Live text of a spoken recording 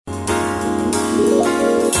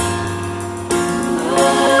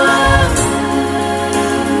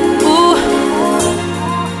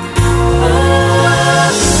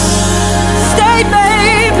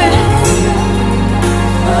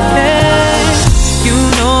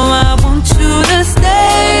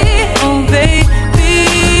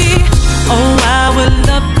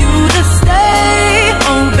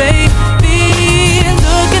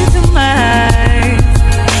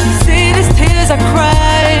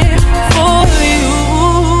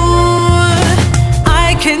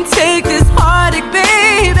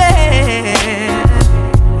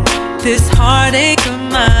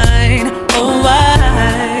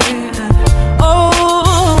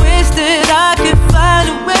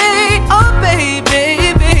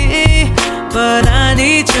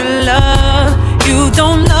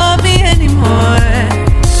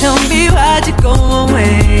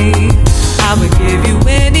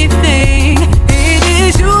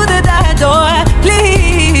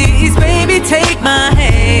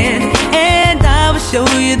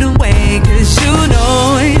'cause you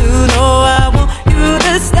know I want you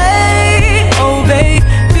to stay. Oh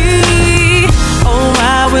baby, oh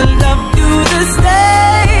I will love you to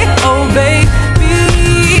stay. Oh baby,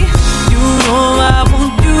 you know I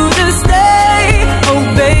want you to stay. Oh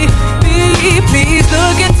baby, please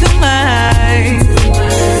look into my eyes.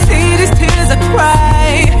 See these tears I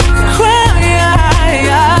cry,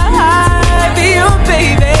 be your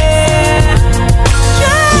baby.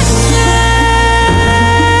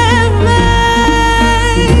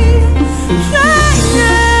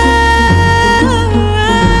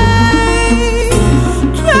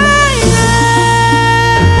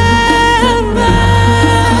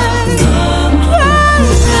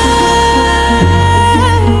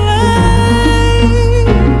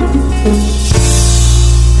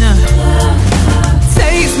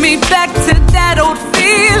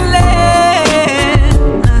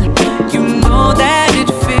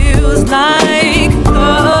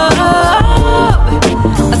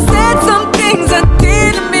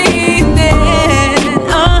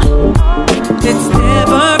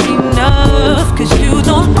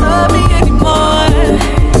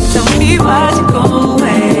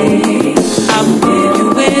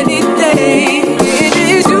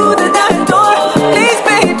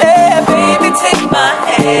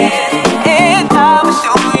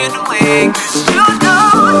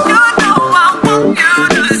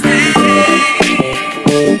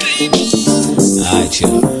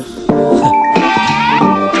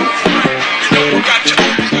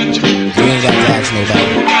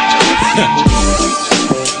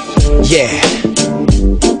 Yeah.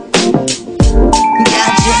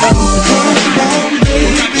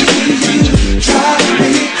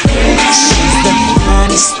 She's the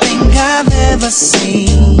finest thing I've ever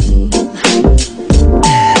seen.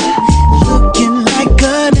 Looking like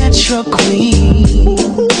a natural queen.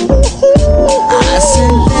 I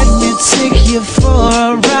said, let me take you for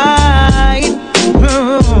a ride,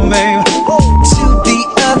 babe. To the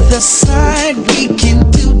other side, we can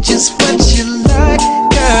do just what you like,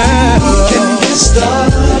 girl. We can get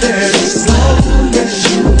started as long as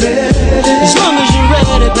you're ready. As long as you're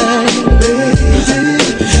ready, baby.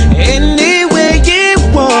 Any way you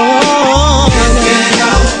want.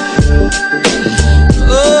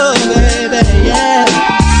 Oh, baby, yeah.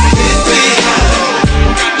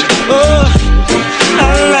 Oh,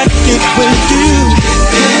 I like it when you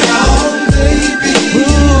get on, baby.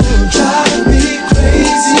 Ooh, drive me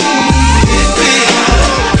crazy.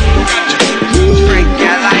 Freak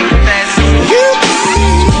you like this. You've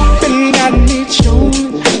been got me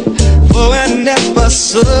chewing for an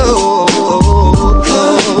episode.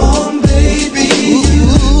 Come on, baby.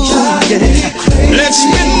 Ooh, drive me crazy. Let's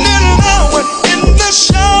spend an hour in the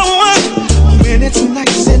shower when it's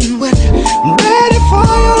nice and wet. I'm ready for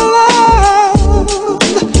your love.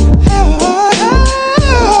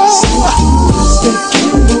 Sticky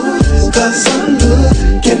moves, 'cause I'm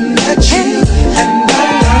looking at you and I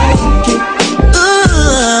like it.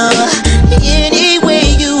 Any way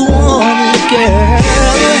you want it, girl.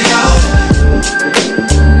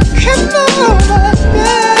 Come on,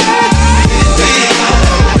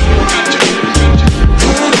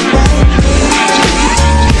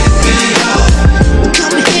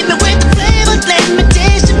 come hit me with the flavor, let me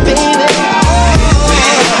taste it, baby.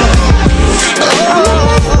 Oh,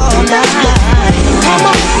 night. Come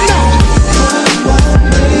on,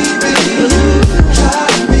 baby.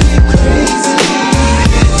 Drive me crazy.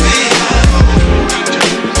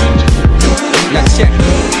 Now check,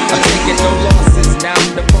 I'm taking no losses. Now I'm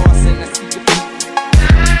the boss and I see you.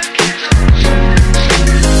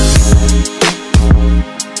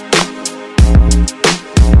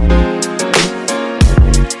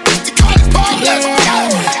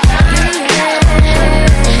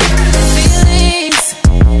 Feelings,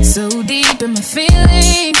 so deep in my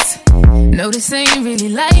feelings. No, this ain't really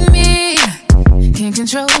like me. Can't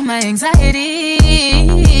control my anxiety.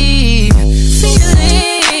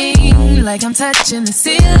 Feeling like I'm touching the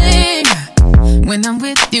ceiling. When I'm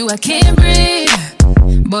with you, I can't breathe.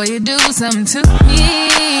 Boy, you do something to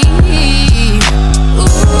me. Ooh,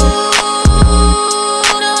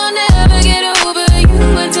 no, I'll never get over you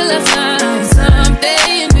until I find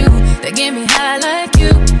something new that get me high like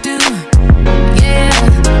you do. Yeah.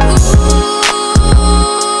 Ooh,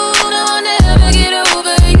 no, I'll never get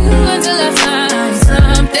over you until I find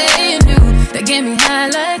something new that get me high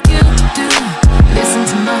like you do. Listen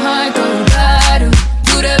to my heart go ba-do,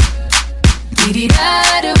 boot-up,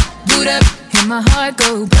 dee-dee-da-do, boot-up. Hear my heart go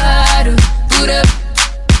ba-do, boot-up,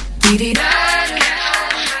 dee-dee-da-do,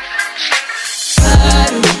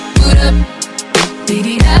 ba-do, boot-up,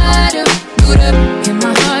 dee-dee-da-do, boot-up. Hear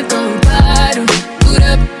my heart go ba-do,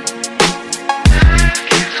 boot-up,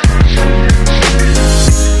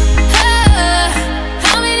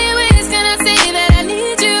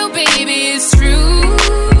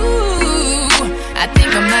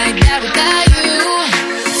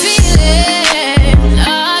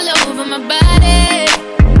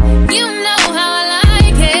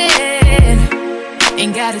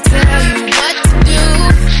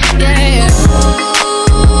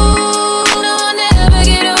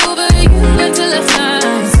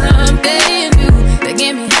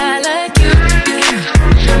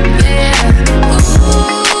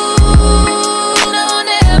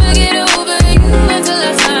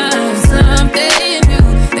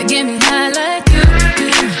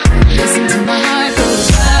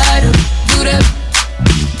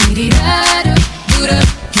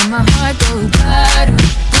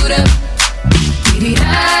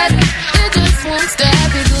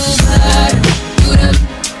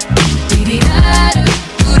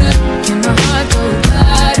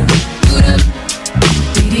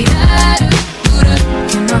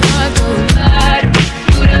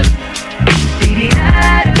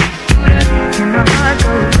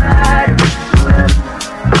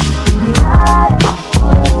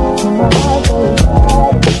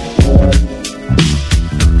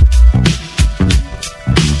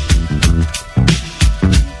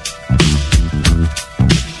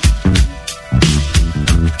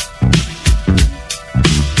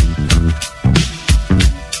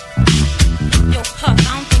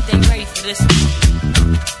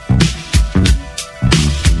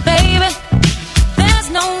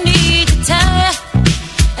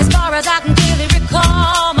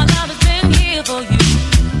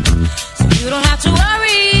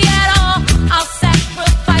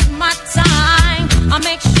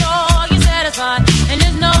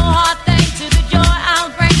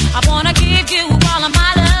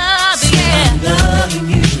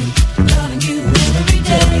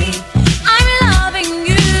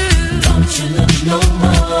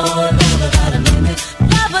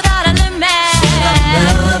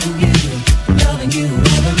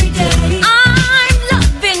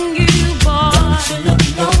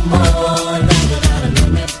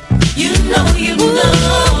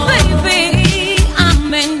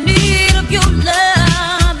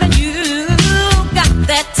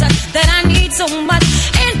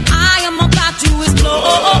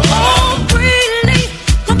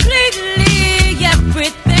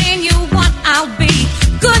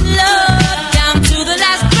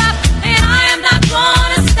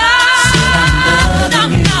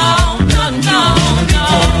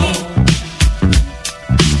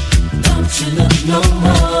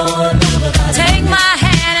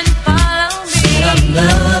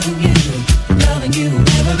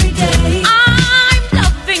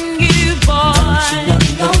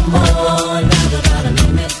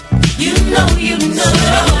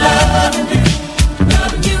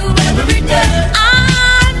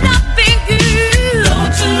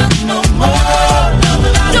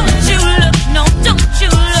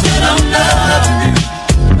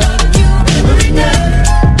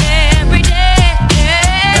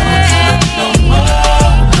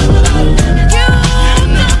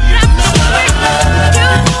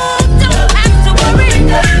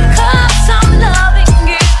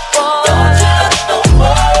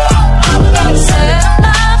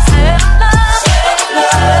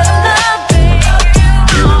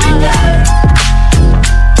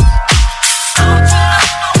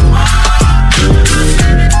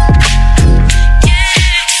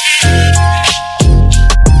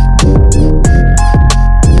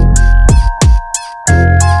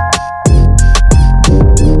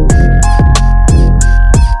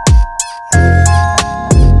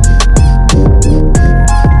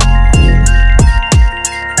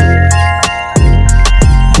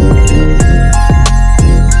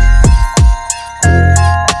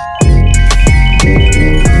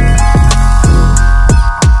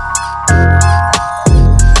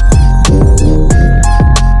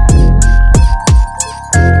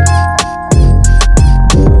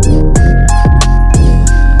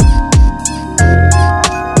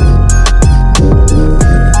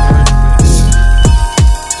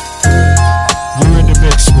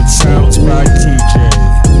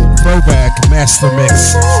 master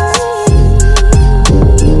mix.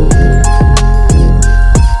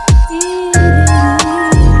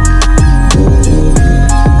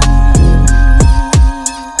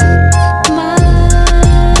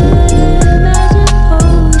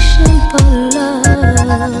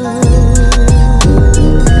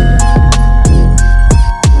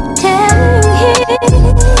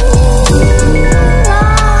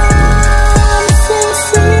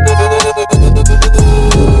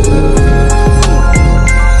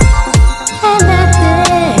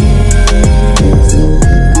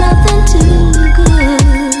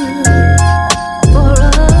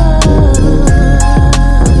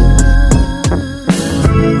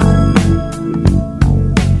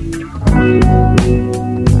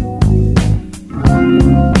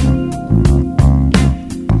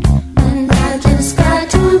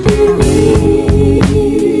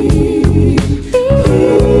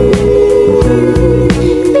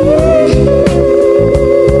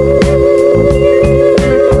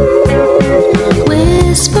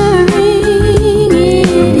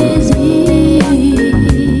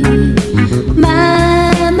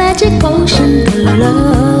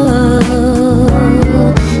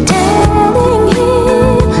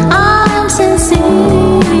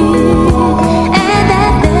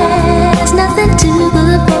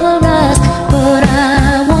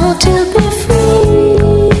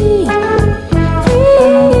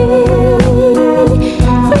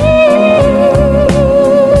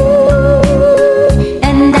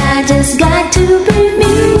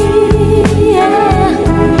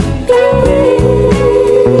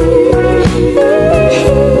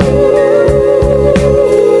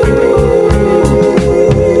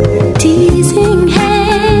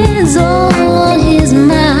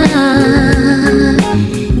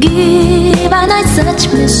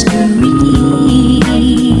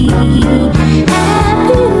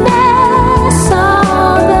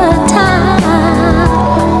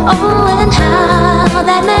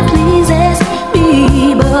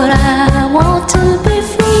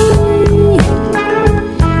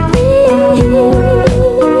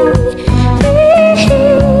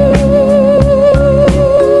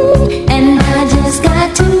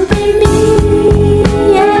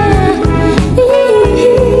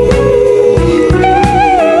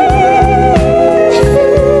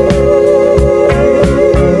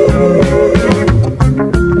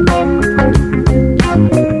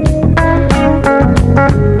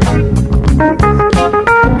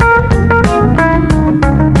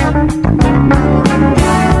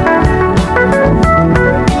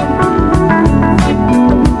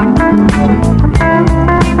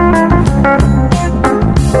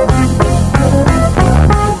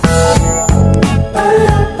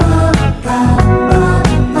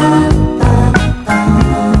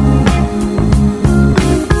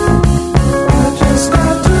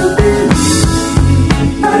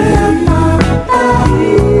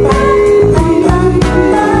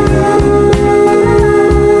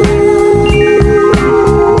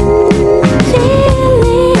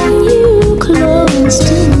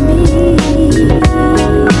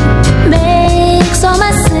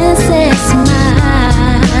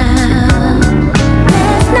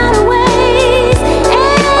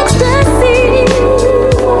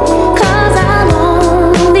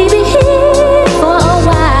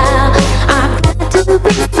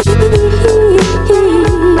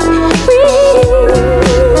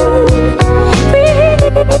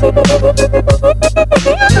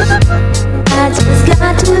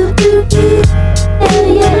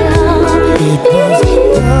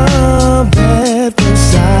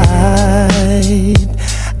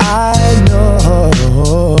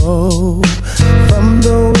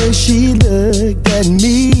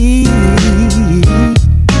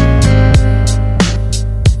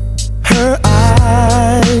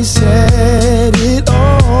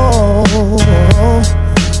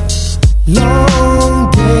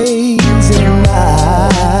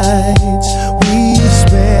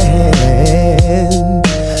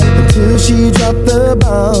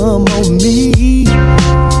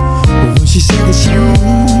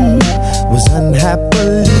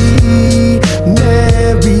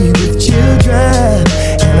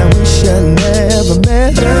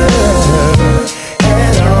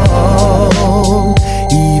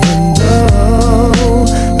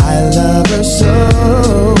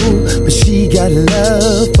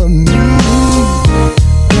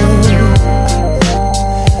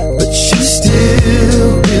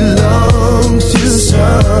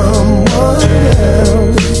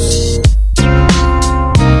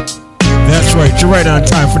 Right on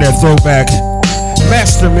time for that throwback.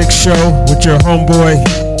 Master Mix Show with your homeboy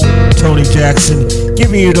Tony Jackson,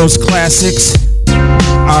 giving you those classics,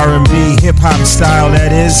 R&B, hip-hop style,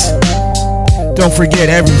 that is. Don't forget,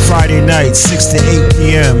 every Friday night, 6 to 8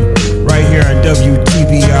 p.m., right here on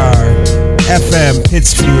WTBR FM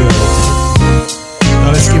Pittsfield.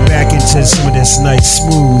 Now let's get back into some of this nice,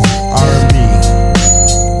 smooth R&B.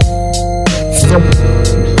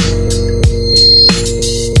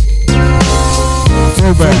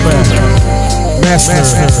 Throwback, Master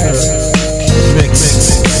Mix.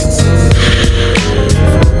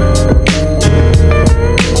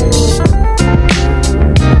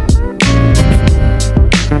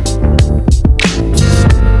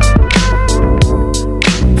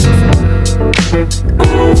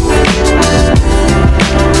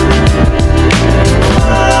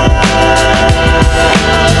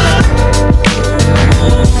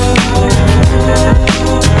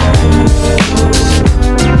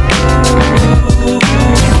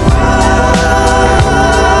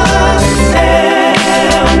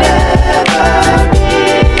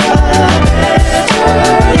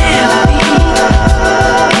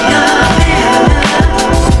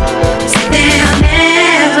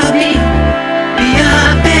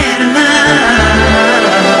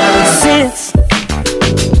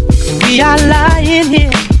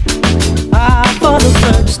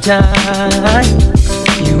 Time,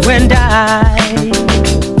 you and I,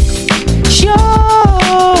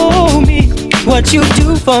 show me what you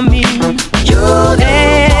do for me. You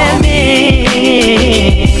and me,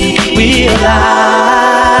 will I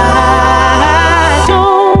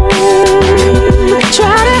don't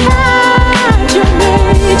try to hide your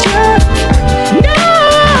nature. No,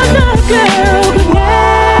 no girl could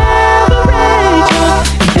never rate you.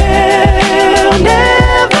 There'll never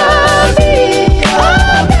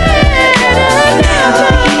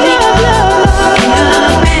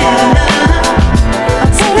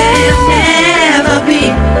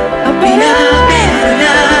be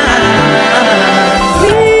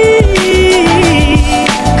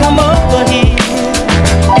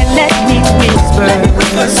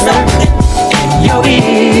something in your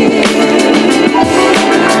ear.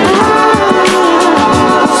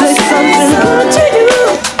 Say something good to you.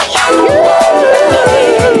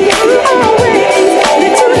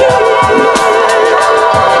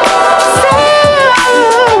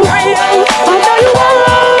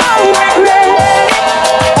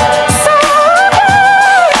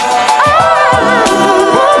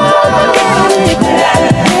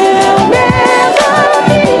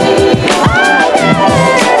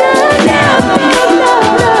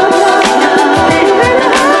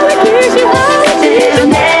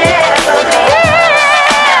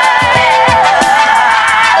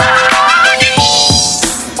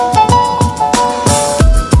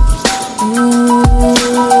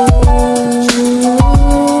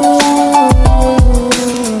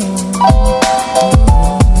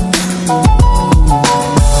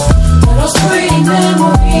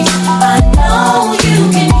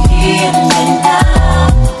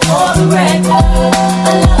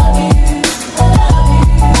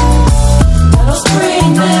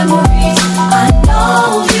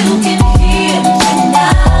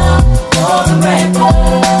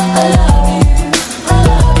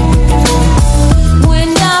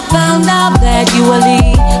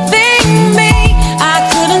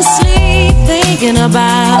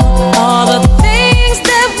 About all the things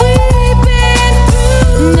that we've been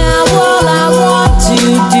through. Now all I want to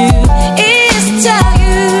do is tell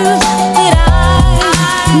you that I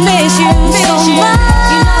miss you so much.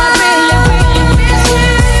 You know I really, really miss you.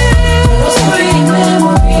 Those pretty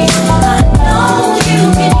memories, I know you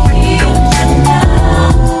can hear them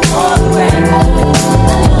now. For the record, I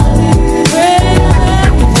love you.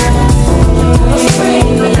 Those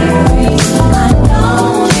pretty memories, I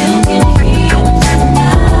know you can hear them.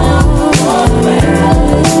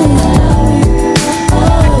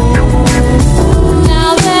 Now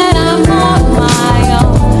that I'm on my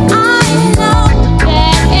own, I know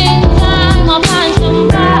that in time I'll find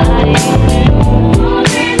somebody.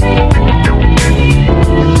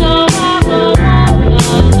 So I will walk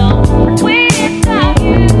alone without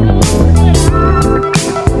you.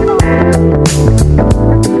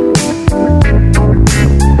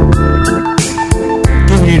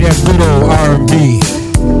 Giving you that good old R&B.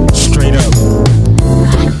 Straight up.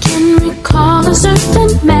 I can recall a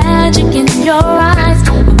certain magic in your eyes,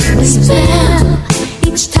 a spell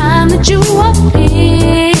each time that you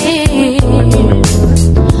appear.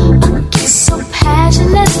 A kiss so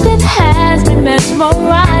passionate that has me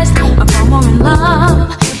mesmerized. I fall more in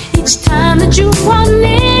love each time that you are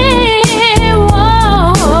near.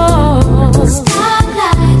 Whoa.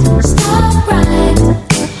 Starlight, star bright.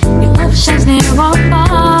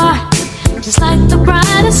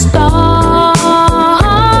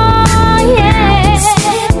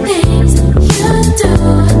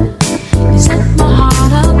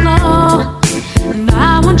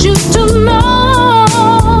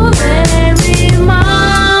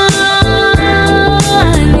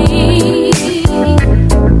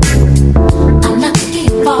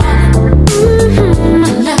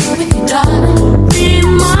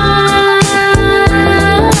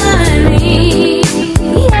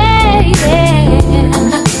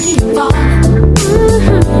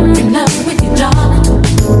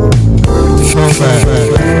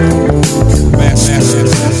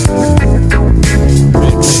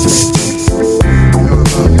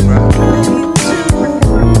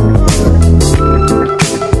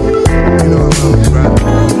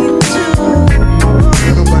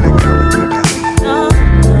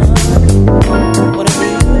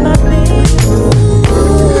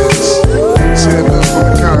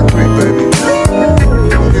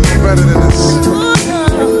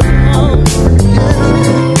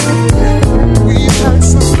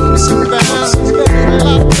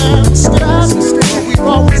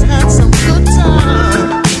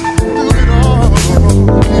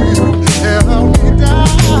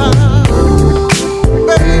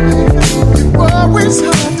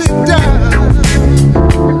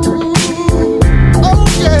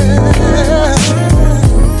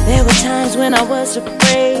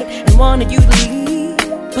 wanted you to leave,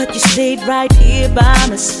 but you stayed right here by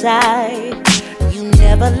my side. You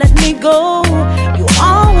never let me go, you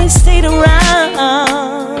always stayed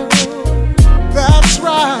around. That's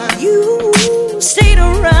right. You stayed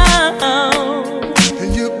around,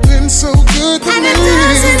 and you've been so good to and me. it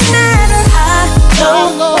doesn't matter. I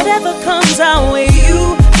know whatever comes our way.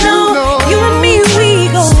 You know, you and me,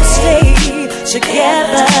 we gon' stay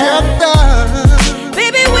together.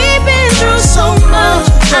 Baby, we've been through so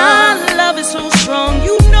much. Our love is so strong.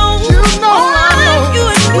 You know, I know you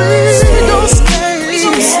and me. We gon'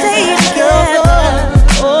 stay together.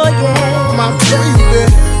 Oh yeah, my baby.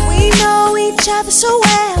 We know each other so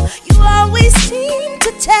well. You always seem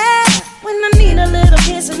to tell when I need a little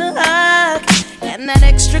kiss and a hug, and that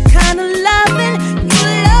extra kind of loving. You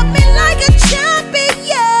love me like a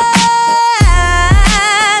champion.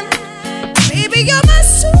 Baby, you're my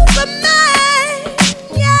Superman.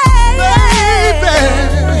 Yeah, baby.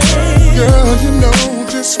 Girl, you know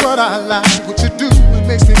just what I like. What you do, it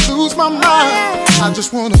makes me lose my mind. I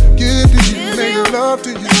just wanna give to you, make love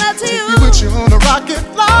to you, take you with you on a rocket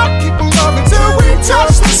flight. Keep on loving till we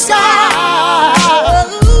touch the sky.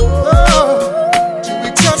 Oh, till we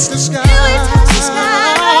touch the sky.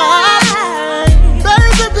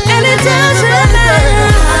 Baby, and it doesn't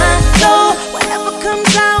matter. I know whatever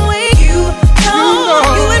comes our way. You know,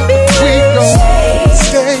 you and me,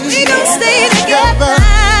 we gon' stay together.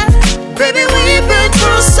 Baby, we've been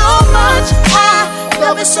through so much. Our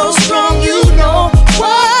love is so strong, you know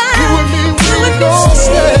what? You and me, we gon'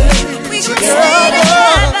 stay together.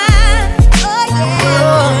 Oh yeah.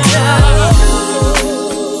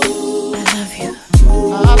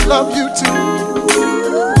 I love you too.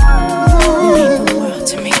 You mean the world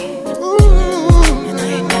to me, and I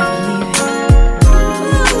ain't never leaving.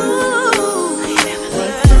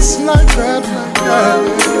 Just like that, like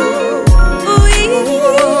that.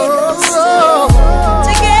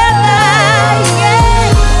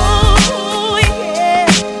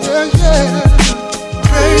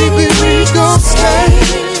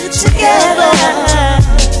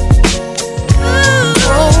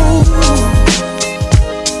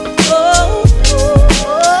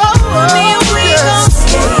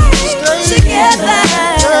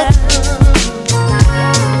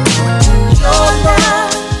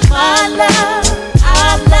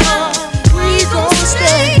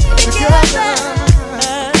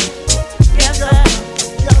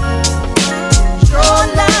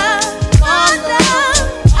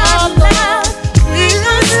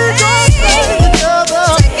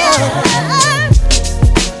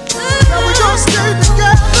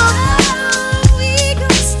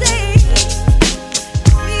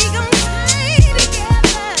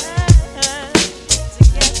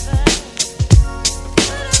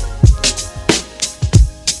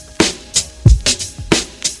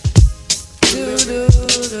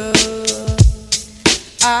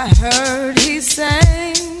 I heard he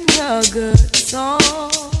sang a good song.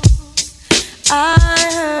 I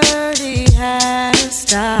heard he had a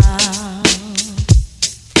style,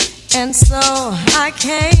 and so I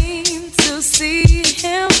came to see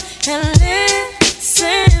him and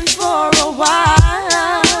listen for a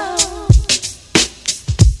while.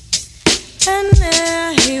 And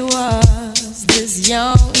there he was, this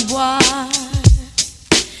young boy,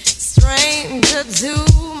 stranger to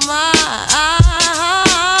my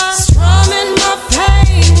eyes, strumming my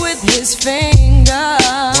pain with his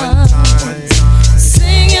fingers,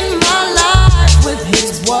 singing my life with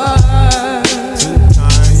his words,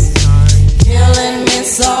 killing me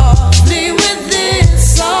softly with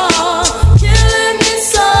this song, killing me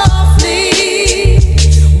softly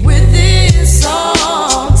with this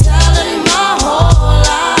song, telling my whole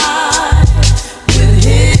life with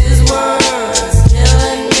his words,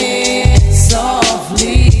 killing me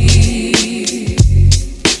softly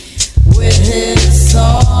with his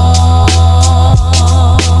song.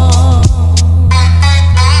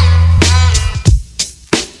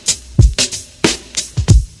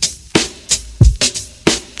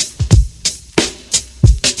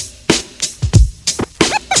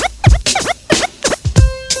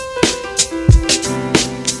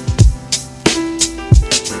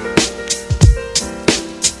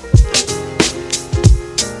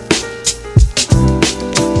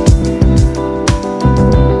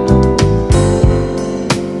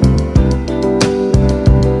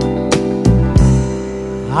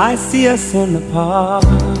 I see us in the park,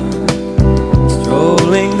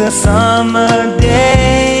 strolling the summer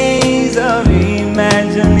days of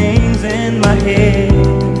imaginings in my head,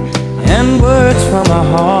 and words from our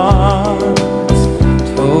hearts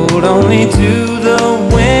told only to the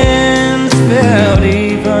winds, felt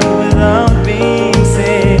even without being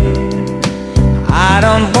said.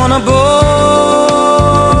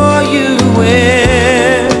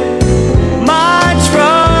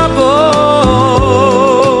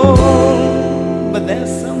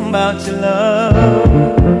 your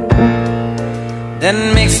love that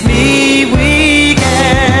makes me weak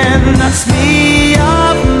and knocks me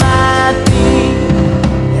off my feet.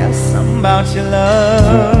 Yes, something about your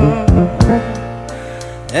love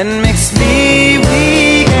that makes me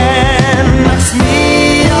weak and knocks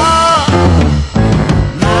me off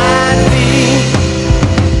my feet.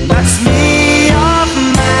 Knocks me off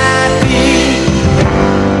my feet.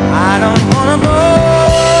 I don't wanna bore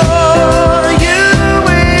you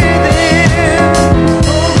with it.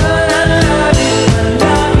 Oh, but I love you, I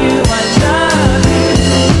love you, I love you.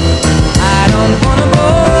 I don't wanna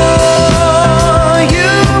bore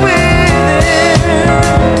you with it.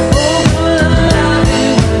 Oh, but I love you,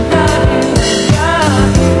 I love you, I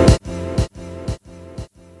love you.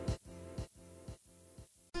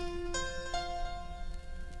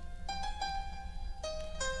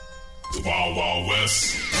 The Wild Wild West.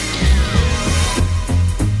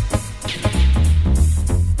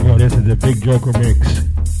 Yo, this is the Big Joker mix.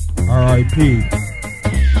 R.I.P.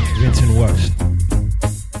 Vincent West.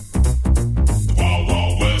 The Wild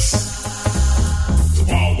Wild West. The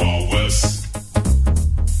Wild Wild West.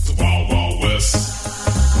 The Wild Wild West.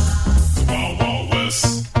 The Wild Wild West.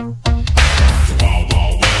 The Wild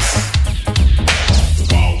Wild West. The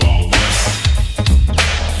Wild Wild West.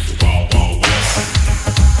 The Wild Wild West.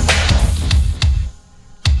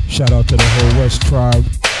 Shout out to the whole West tribe.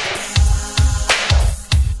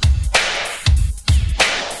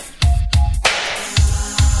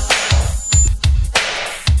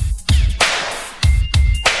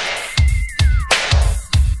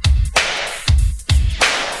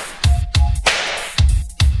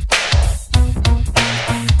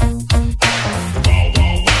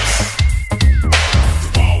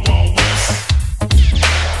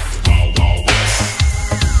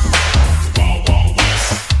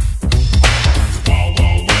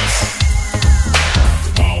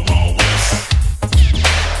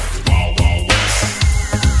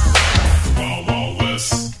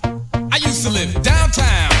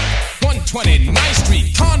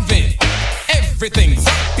 Everything's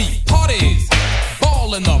upbeat, parties,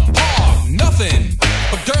 ball in the park, nothing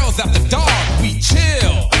but girls after dark. We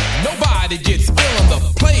chill, nobody gets ill in the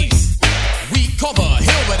place. We call the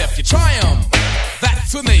hill, but if you try 'em,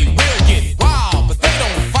 that's when they will get wild. But they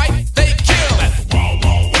don't fight, they kill. That's the Wild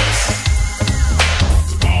Wild West.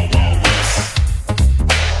 The Wild Wild West.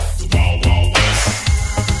 The Wild Wild West.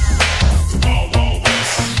 The Wild Wild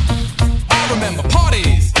West. I remember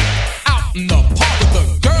parties out in the park with the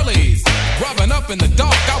girlies, rubbing up in the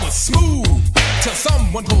dark. I was smooth till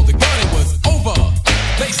someone pulled the gun. It was over.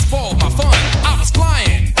 They spoiled my fun. I was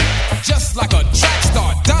flying just like a track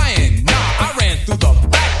star, dying. Nah, I ran through the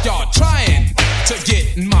backyard trying to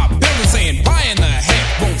get in my building, saying, why in the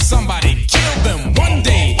heck won't somebody kill them? One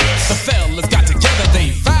day the fellas got together. They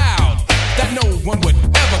vowed that no one would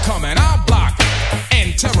ever come in our block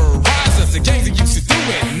and terrorize us. The gangs that used to do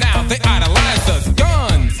it, now they idolize us.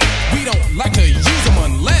 Guns, we don't like to use them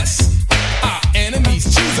unless our enemies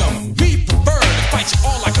choose them. We prefer to fight you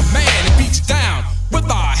all like a man and beat you down with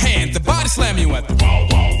our hands and body slam you at the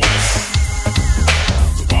Wild Wild West.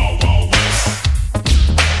 The Wild Wild West.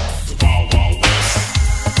 The Wild Wild West.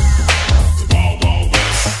 The Wild Wild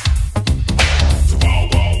West. The Wild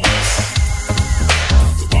Wild West.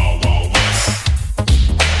 The Wild Wild West.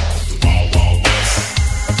 The Wild Wild West.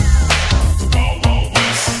 The Wild Wild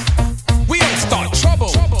West. We don't start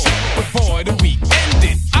trouble, but boy do we end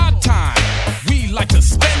it. Our time, we like to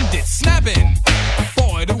spend it snapping.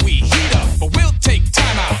 Boy do we heat up, but we'll take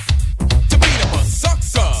time out to beat up a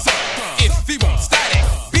sucker. If he wants static,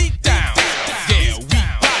 beat down. Yeah, we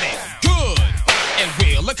got it good, and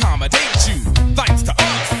we'll accommodate you. Thanks to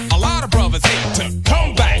us, a lot of brothers hate to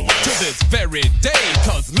come back to this very day.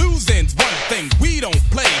 Cause losing's one thing we don't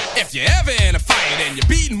play. If you're ever in a fight and you're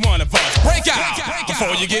beating one of us, break out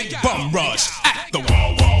before you get bum rushed at the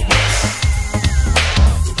Wild Wild West.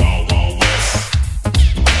 The Wild Wild West.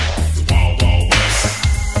 The Wild Wild West.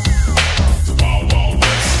 The Wild Wild West. The Wild Wild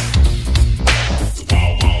West.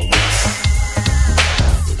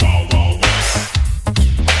 The Wild Wild West. The Wild Wild West.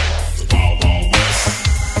 The Wild Wild West.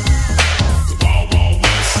 The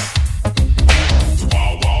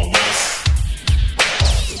Wild Wild West.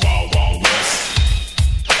 The Wild Wild West.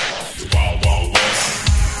 The Wild Wild West.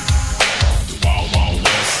 The Wild Wild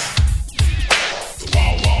West.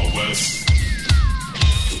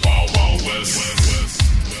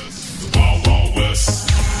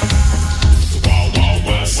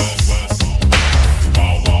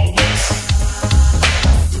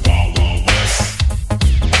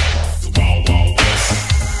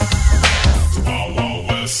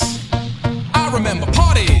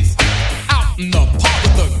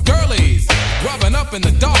 up in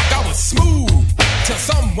the dark, I was smooth. Till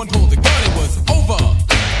someone pulled the gun, it was over.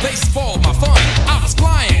 They spoiled my fun, I was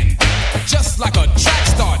flying. Just like a track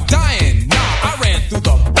star dying. Nah, I ran through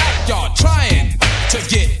the backyard trying to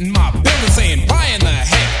get in my building, saying, why in the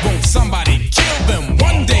heck won't somebody kill them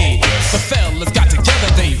one day? The fellas got together,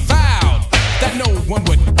 they vowed that no one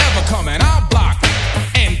would ever come in our block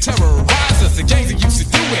and terrorize us. The gangs that used to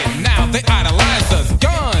do it, now they idolize us.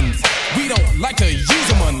 Guns, we don't like to use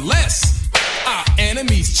them unless our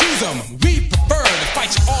enemies choose them. We prefer to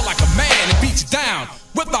fight you all like a man and beat you down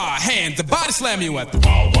with our hands and body slam you at the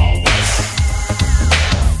Wild Wild West.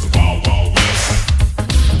 The Wild Wild West.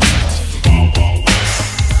 The Wild Wild West.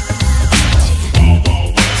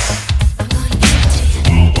 The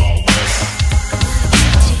Wild Wild West. The Wild Wild West.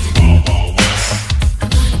 The Wild Wild West.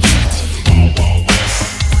 The Wild Wild West. The Wild Wild West.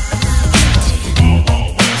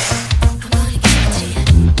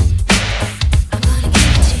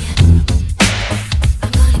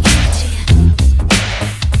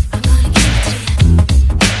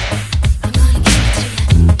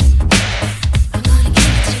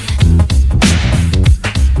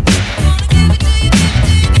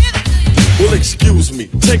 Excuse me,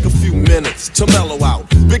 take a few minutes to mellow out.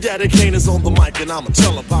 Big Daddy Kane is on the mic and I'ma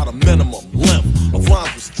tell about a minimum length of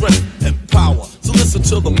rhymes with strength and power. So listen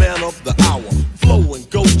to the man of the hour. Flow and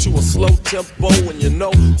go to a slow tempo and you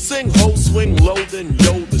know, sing ho, swing low, then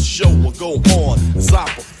yo, the show will go on as I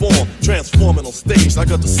perform, transforming on stage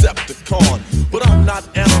like a Decepticon. But I'm not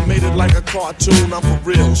animated like a cartoon, I'm for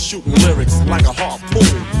real, shooting lyrics like a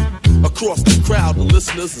harpoon. Across the crowd, the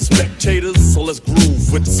listeners and spectators, so let's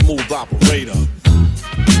groove with the smooth operator.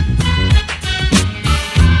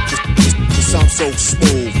 Just sound so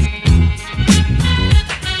smooth.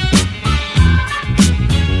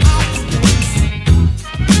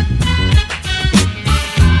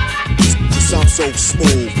 Just sound so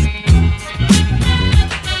smooth.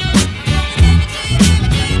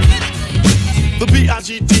 The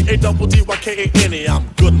B-I-G-D-A-double-D-Y-K-A-N-E, I'm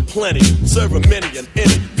good and plenty, serving many and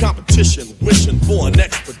any competition, wishing for an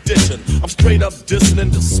expedition. I'm straight up dissing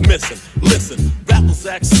and dismissing. Listen, rappers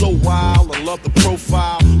act so wild and love the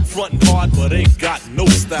profile, frontin' hard but ain't got no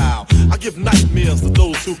style. I give nightmares to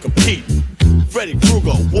those who compete. Freddy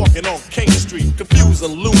Krueger walking on King Street, confuse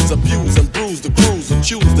and lose, abuse and bruise the crews who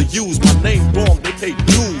choose to use my name wrong, they pay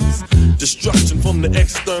dues. Destruction from the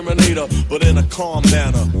exterminator, but in a calm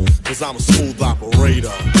manner, cause I'm a smooth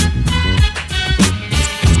operator.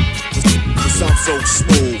 Just sound so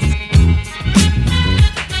smooth.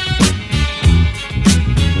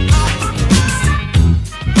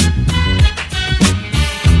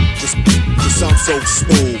 Just sound so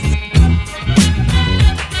smooth.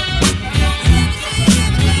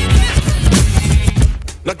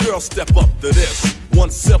 Now girl, step up to this.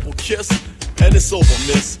 One simple kiss, and it's over,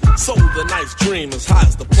 miss. Sold a nice dream as high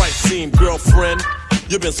as the price seemed. Girlfriend,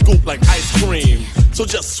 you've been scooped like ice cream. So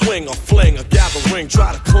just swing or fling or gather ring,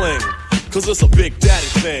 try to cling, cause it's a Big Daddy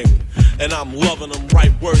thing. And I'm loving them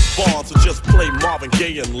right words born. So just play Marvin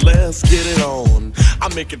Gaye and let's get it on. I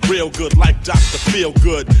make it real good like Dr.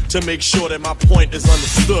 Feelgood, to make sure that my point is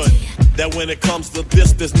understood. That when it comes to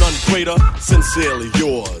this, there's none greater. Sincerely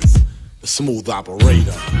yours, the smooth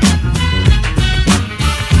operator.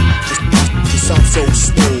 Just sound so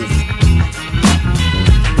smooth.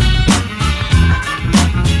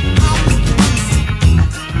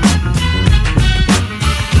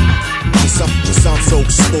 Just sound so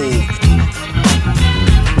smooth.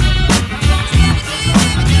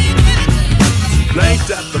 Now ain't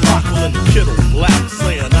that the rockle and the Kittle Black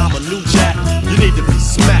saying I'm a new jack? You need to be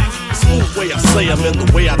smacked. Smooth way I say them and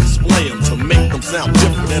the way I display them, to make them sound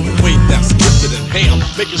different in the way that's gifted and ham.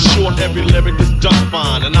 Making sure every lyric is done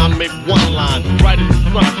fine, and I make one line right in the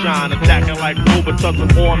sunshine, attacking like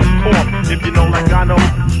Robitussin on a cork. If you know like I know,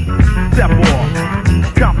 step off.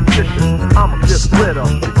 Competition, I'ma get rid of.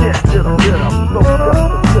 Yeah, get up. So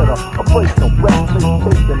consider a place of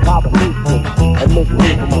representation, combination, and make room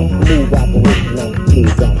for my smooth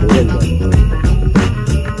operation.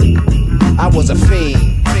 I was a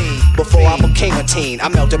fiend before I became a teen. I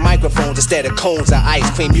melted microphones instead of cones of ice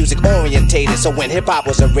cream. Music orientated, so when hip-hop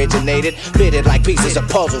was originated, fitted like pieces of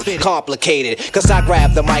puzzles, complicated. Cause I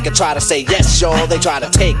grab the mic and try to say yes, y'all. They try to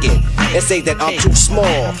take it and say that I'm too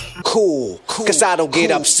small. Cool, cause I don't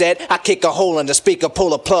get upset. I kick a hole in the speaker,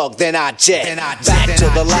 pull a plug, then I jet back to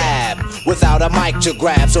the lab without a mic to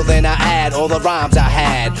grab. So then I add all the rhymes I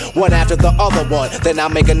had, one after the other one. Then I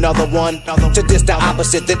make another one to diss the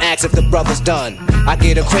opposite, then ask if the brother's done. I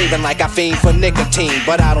get a craving like I fiend for nicotine,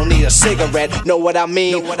 but I don't need a cigarette, know what I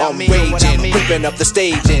mean? I'm raging, ripping up the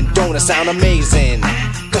stage, and don't it sound amazing?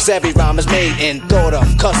 Cause Cause every rhyme is made and thought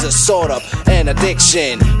of. Cause it's sort of an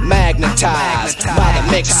addiction. Magnetized by the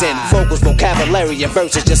mixing. Vocals, vocabulary, and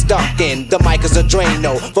verses just stuck in. The mic is a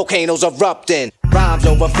Drano, volcanoes erupting. Rhymes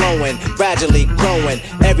overflowing, gradually growing.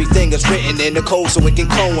 Everything is written in the code so it can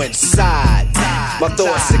coincide. My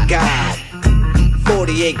thoughts are God.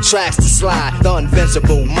 48 tracks to slide. The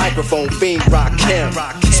invincible microphone fiend rockin'.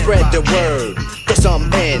 Spread the word. Cause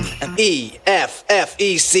I'm N-E-F-F-E-C-T.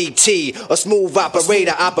 A smooth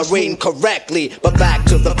operator operating correctly. But back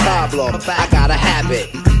to the problem. I got a habit.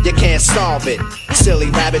 You can't solve it. Silly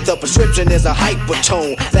rabbit, the prescription is a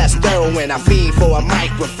hypertone. That's heroin, I fiend for a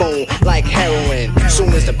microphone like heroin. Soon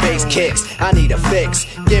as the bass kicks, I need a fix.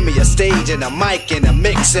 Give me a stage and a mic and a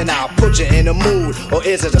mix, and I'll put you in a mood. Or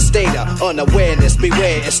is it a state of unawareness?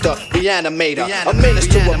 Beware, it's the reanimator. A menace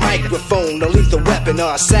to a microphone, a lethal weapon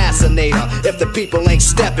or assassinator. If the people ain't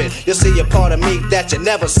stepping, you'll see a part of me that you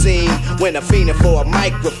never seen. When I'm fiending for a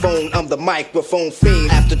microphone, I'm the microphone fiend.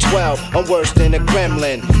 After 12, I'm worse than a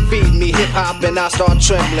gremlin. Feed me hip-hop and I start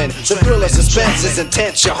trembling. The thrill of suspense is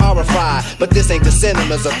intense, you're horrified. But this ain't the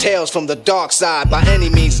cinemas of tales from the dark side. By any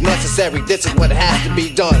means necessary, this is what has to be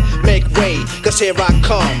done. Make way, cause here I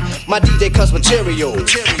come. My DJ cuts material.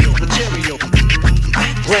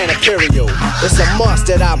 Grand Imperial. It's a must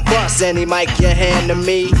that I bust any mic you hand to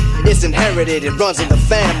me. It's inherited, it runs in the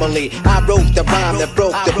family. I wrote the rhyme that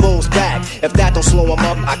broke the bull's back. If that don't slow him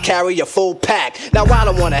up, I carry a full pack. Now I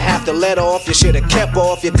don't wanna have to let off. You should've kept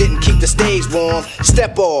off, you didn't keep the stage warm.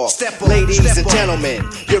 Step off, ladies and gentlemen,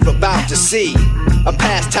 you're about to see a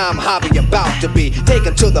pastime hobby about to be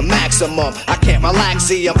taken to the maximum. I can't relax,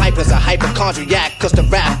 see I'm hype as a hypochondriac. Cause the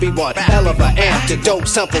rap be one hell of an antidote.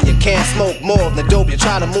 Something you can't smoke more than dope. You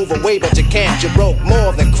try to move away but you can't. You broke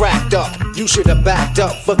more than cracked up. You should've backed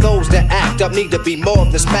up. For those that act up need to be more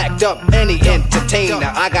than smacked up. Any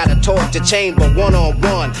entertainer, I got a torch to chamber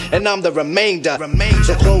one-on-one, and I'm the remainder.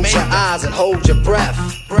 So close your eyes and hold your breath,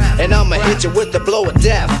 and I'ma hit you with the blow of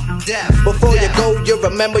death. Before you go, you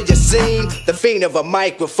remember your scene. The fiend of a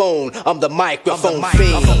microphone. I'm the microphone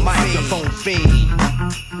fiend. The microphone fiend.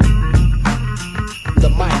 The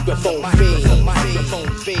microphone fiend. The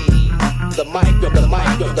microphone fiend. The microphone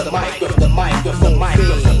fiend. The microphone fiend.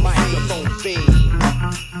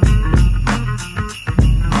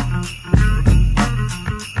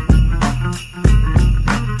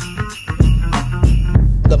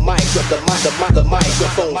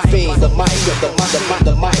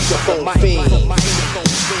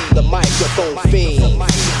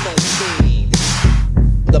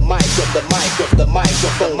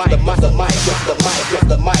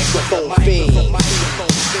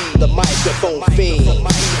 The microphone fiend. The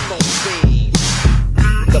microphone fiend.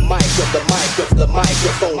 The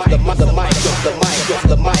microphone, the microphone fiend.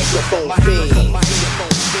 The microphone fiend.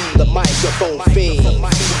 The microphone fiend. The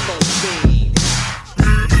microphone fiend.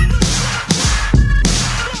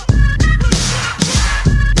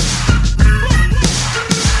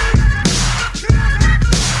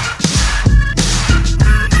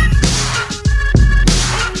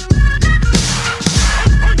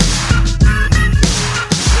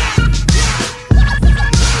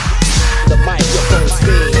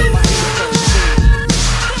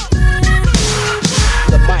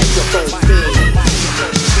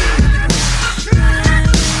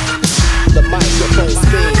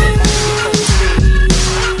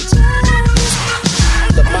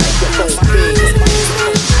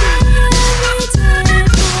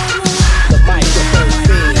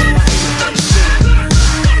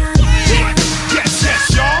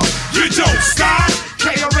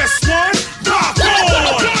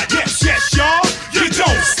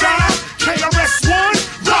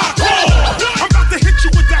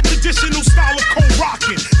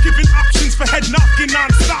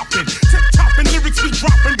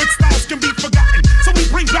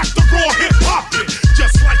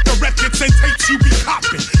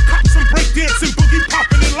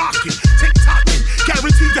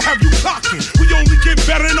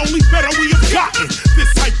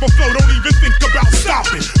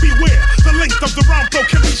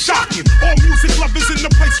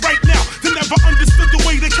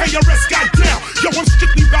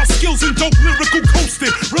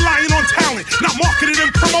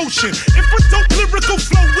 If a dope lyrical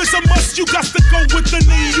flow is a must, you got to go with the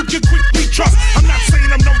name you can quickly trust. I'm not saying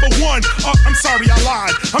I'm number one. I'm sorry, I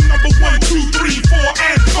lied. I'm number 1, 2, 3, 4,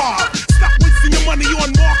 and 5. Stop wasting your money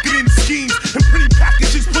on marketing schemes and pretty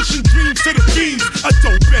packages pushing dreams to the fiends. A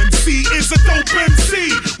dope MC is a dope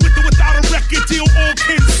MC. With or without a record deal, all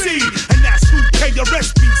can see. And that's who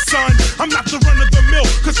KRS be, son. I'm not the run of the mill,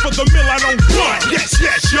 cause for the mill I don't run. Yes,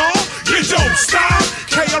 yes, y'all. You don't stop.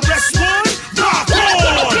 KRS-One, rock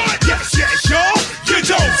on.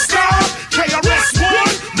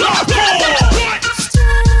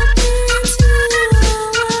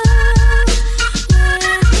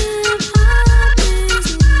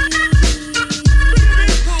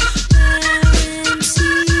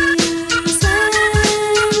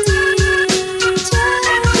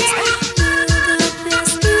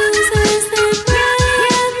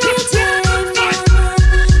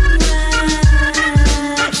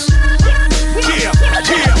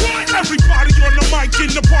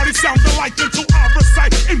 sound alike until I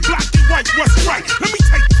recite in black and white what's right. Let me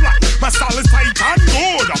take flight. My style is tight and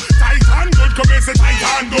good. Tight and good, come here, say tight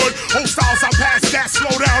and good. Whole styles I pass that,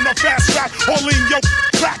 slow down or fast rap, all in your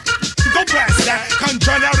back. Don't blast that,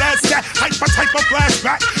 conjure out as that, hyper type of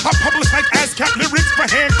flashback. I publish like ASCAP lyrics for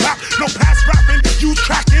hand clap. No past rapping, you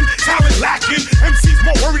tracking, talent lacking. MCs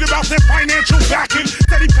more worried about their financial backing.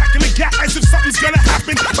 Steady packing the gap as if something's gonna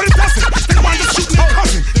happen, but it doesn't. They wind up shooting their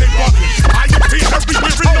cousin. They bugging. I appear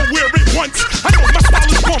everywhere and nowhere at once. I know my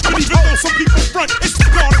style is bumping, even though some people front. It's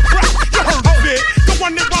the dawn of crap. You heard of it. The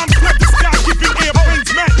one that rhymes with the sky, giving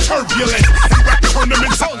airplanes mad turbulence. And rap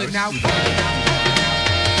tournaments. Hold it now.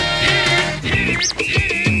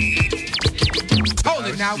 Hold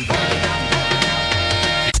it now.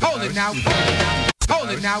 Hold it now.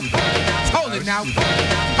 Hold it now. Hold it now.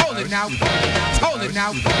 Hold it now. Hold it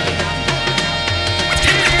now.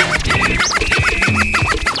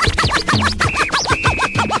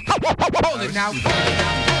 Hold it now.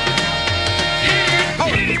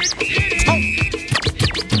 Hold it.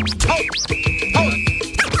 Hold it.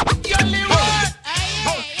 You're Leroy.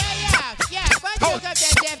 Yeah. Bunch up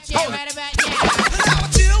that deaf chair right about now. Now I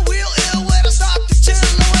chill real ill when I start to chill.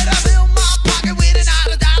 When I fill my pocket with an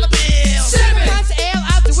 $1 bill. 7 months L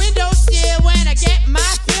out the window still. When I get my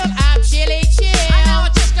fill, I'm chilly chill. I know I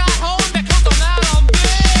just got home because I'm not on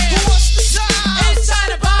bill. What's the time?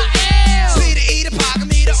 Inside a bar L. See to eat a pocket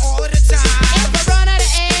meter all the time. If I run out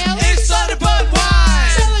of L, Inside a bud wine.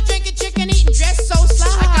 still a drinking chicken, eating dress so sly.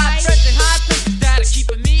 I got fresh and hot pussy that are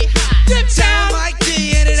keeping me high. Dip Sound down. like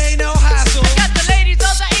D and it ain't no hassle. I got the ladies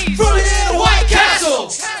of the east. From here to White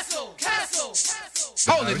Castle.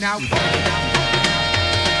 Hold it now.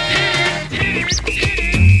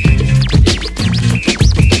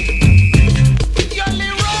 You're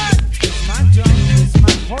Leroy. My drum is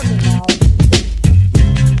my holy now.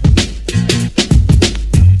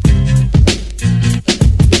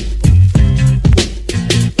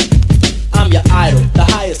 I'm your idol, the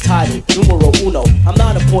highest title, numero uno. I'm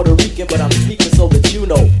not a Puerto Rican, but I'm speaking so that you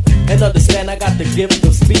know. And understand I got the gift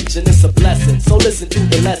of speech and it's a blessing. So listen to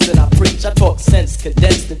the lesson I preach. I talk sense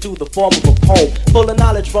condensed into the form of a poem. Full of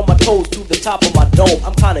knowledge from my toes to the top of my dome.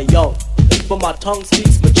 I'm kinda young, but my tongue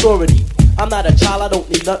speaks maturity. I'm not a child, I don't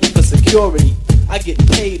need nothing for security. I get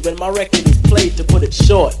paid when my record is played, to put it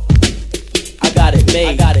short. I got it made.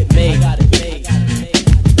 I got it made. I got it made.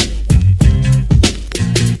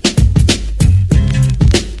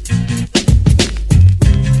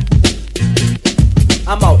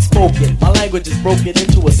 I'm outspoken, my language is broken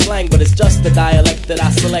into a slang, but it's just the dialect that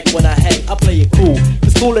I select when I hang. I play it cool,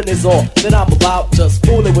 cause fooling is all that I'm about. Just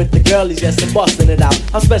fooling with the girlies, yes, and busting it out.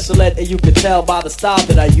 I'm special ed and you can tell by the style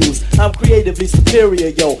that I use. I'm creatively superior,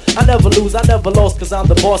 yo. I never lose, I never lost, cause I'm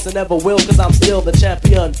the boss and never will, cause I'm still the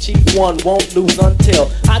champion. Chief one won't lose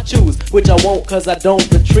until I choose, which I won't, cause I don't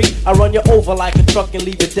retreat. I run you over like a truck and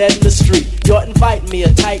leave you dead in the street. You're inviting me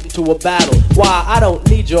a titan to a battle. Why? I don't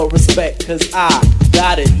need your respect, cause I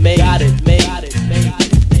got it made. Got it made. Got it made.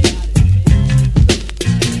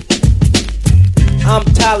 I'm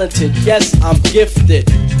talented, yes, I'm gifted.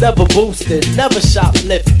 Never boosted, never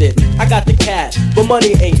shoplifted. I got the cash, but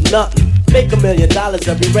money ain't nothing. Make $1 million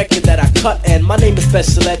every record that I cut, and my name is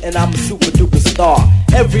Special Ed, and I'm a super duper star.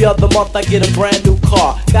 Every other month I get a brand new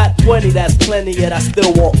car. Got 20, that's plenty, yet I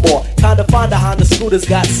still want more. Kinda find a Honda Scooter's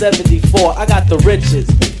got 74. I got the riches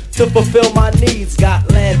to fulfill my needs. Got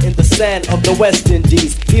land in the sand of the West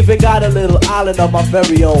Indies. Even got a little island of my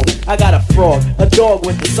very own. I got a frog, a dog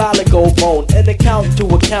with a solid gold bone. An account to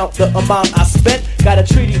account the amount I spent. Got a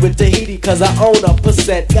treaty with Tahiti cause I own a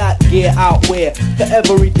percent. Got gear out where for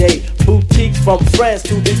every day. Boutiques from France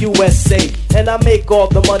to the USA. And I make all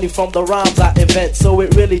the money from the rhymes I invent. So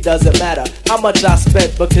it really doesn't matter how much I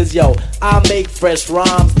spent, because yo, I make fresh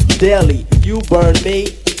rhymes daily. You burn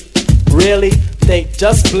me? Really? Think,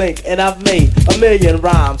 just blink, and I've made 1 million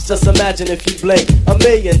rhymes. Just imagine if you blink 1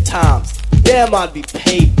 million times. Damn, I'd be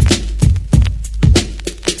paid.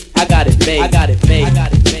 I got it made. I got it made. I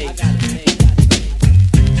got it made. I got it made.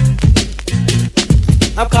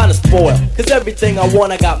 I'm kinda spoiled, cause everything I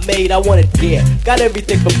want I got made. I wanted gear, got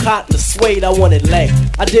everything from cotton to suede. I wanted leg,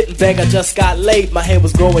 I didn't beg, I just got laid. My hair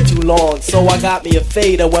was growing too long, so I got me a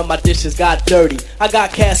fader when my dishes got dirty. I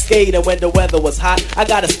got Cascade, and when the weather was hot, I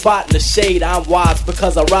got a spot in the shade. I'm wise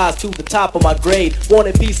because I rise to the top of my grade.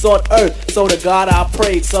 Wanted peace on earth, so to God I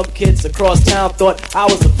prayed. Some kids across town thought I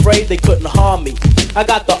was afraid they couldn't harm me. I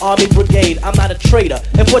got the army brigade, I'm not a traitor.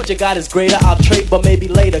 If what you got is greater, I'll trade, but maybe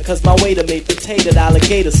later. Cause my waiter made potato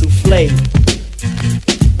alligator souffle.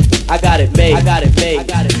 I got it made. I got it made. I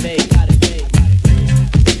got it made. I got it made.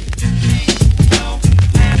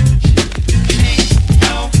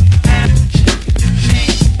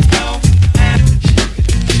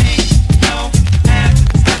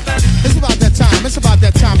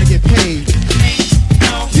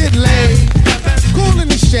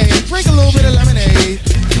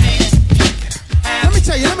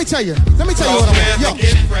 tell you what I want. Yo,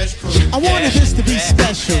 I wanted this to be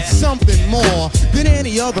special, something more than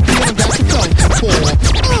any other feeling that you felt before.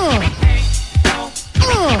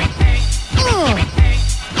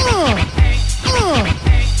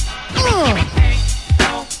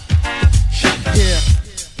 Yeah.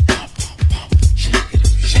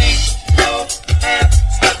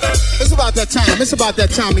 It's about that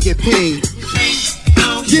time to get paid.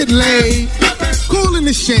 Get laid, cool in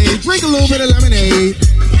the shade, drink a little bit of lemonade.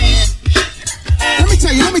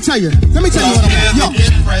 Let me tell you what I want. Yo,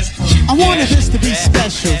 I wanted this to be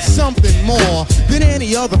special, something more than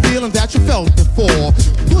any other feeling that you felt before.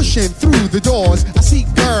 Pushing through the doors, I see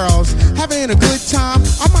girls having a good time.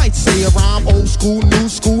 I might say a rhyme, old school, new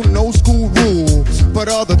school, no school rule. But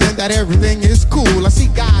other than that, everything is cool. I see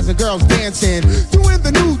guys and girls dancing, doing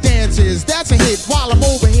the new dances. That's a hit while I'm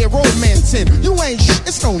over here romancing. You ain't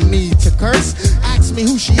it's no need to curse. Ask me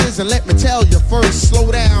who she is and let me tell you first.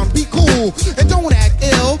 Slow down, be cool, and don't act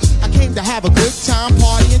ill. I came to have a good time,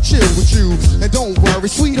 party and chill with you. And don't worry,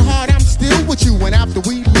 sweetheart, I'm still with you. And after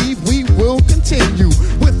we leave, we will continue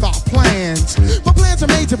with our plans. My plans are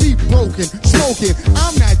made to be broken, smoking.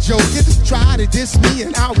 I'm not joking. Try to diss me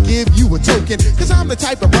and I'll give you a token. Cause I'm the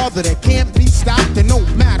type of brother that can't be stopped. And no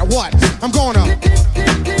matter what, I'm gonna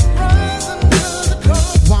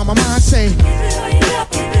while my mind say,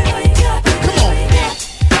 come on.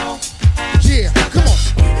 Yeah, come on.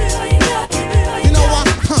 You know what?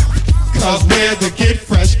 Cause we're the Get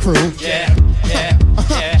Fresh crew. Yeah.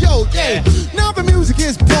 Yo, yeah. Now the music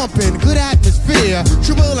is bumping, good atmosphere.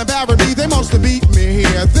 Triple and Barry B, they must have beat me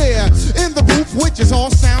here. They're in the booth, which is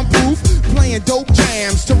all soundproof, playing dope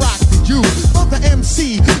jams to rock the youth. But the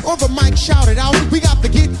MC on the mic shouted out, we got the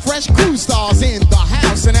Get Fresh crew stars in the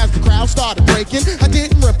house. And as the crowd started breaking, I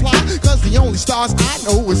didn't reply, cause the only stars I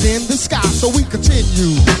know was in the sky. So we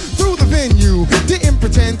continue through the venue, didn't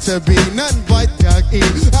pretend to be nothing but Doug E.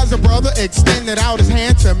 As a brother extended out his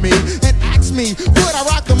hand to me and asked me, would I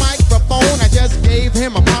rock the microphone? I just gave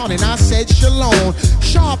him a pound and I said shalom.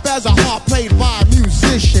 Sharp as a harp played by a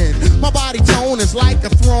musician. My body tone is like a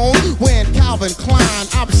throne when Calvin Klein,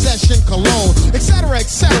 Obsession Cologne,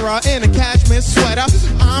 etc., in a cashmere sweater.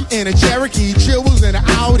 I'm in a Cherokee, Chills in an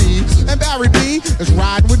Audi, and Barry B is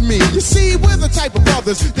riding with me. You see, we're the type of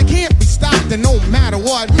brothers that can't be stopped, and no matter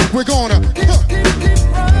what, we're gonna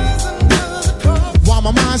while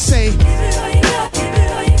my mind say,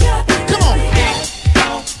 come on.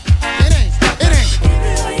 It ain't.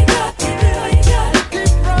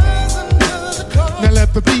 Now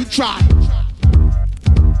let the beat try.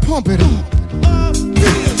 Pump it up.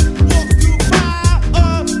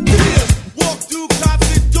 Walk through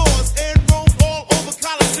concert doors and roam all over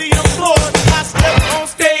Coliseum floors. I stepped on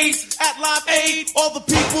stage at Live Aid. All the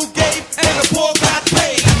people gave and the poor got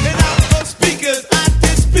paid. And out of speakers, I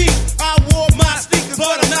did speak. I wore my sneakers,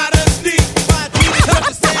 but I'm not a sneak. My Jesus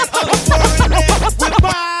understand other foreign land with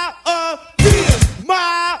my Adidas,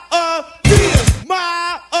 my Adidas,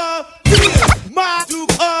 my Adidas, my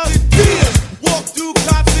Adidas. Walk through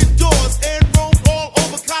concert doors and roam all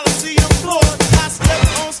over Coliseum floors. I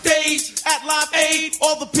stepped on stage at Live Aid.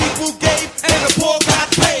 All the people gave and the poor got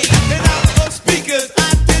paid. And out of speakers,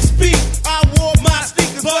 I did speak. I wore my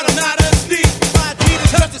sneakers, but I'm not a sneak. My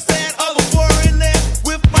Adidas understand other foreign land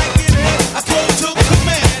with mic in hand. I took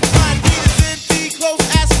command. My Adidas indeed close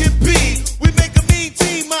as can be. We make a mean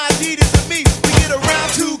team, my Adidas and me. We get around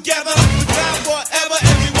together, the time forever,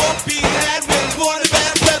 and we won't be had. We're born in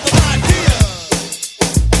bad weather, my Adidas.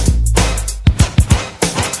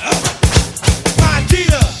 My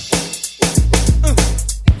Adidas.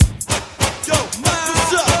 Yo,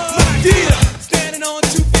 what's up? My Adidas. Standing on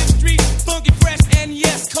 2nd Street, funky, fresh, and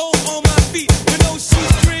yes, cold on my feet. With no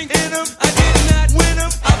shoestring in them, I did not win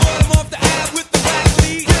them. I bought them off the ad with the black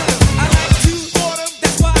lead. I like to bought them,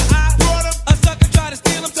 that's why I brought them. A sucker tried to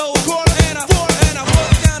steal them, so I caught them. And I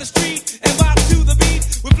walked down the street and bopped to the beat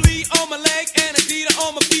with Lee on my leg and Adidas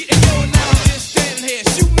on my feet. And yo, now I'm just standing here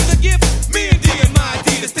shooting the gift. Me and D and my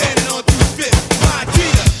Adidas standing on 2/5. My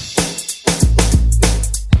Adidas.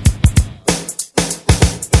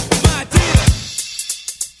 My Adidas.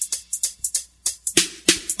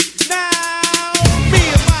 Now, me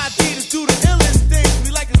and my Adidas do the illest things.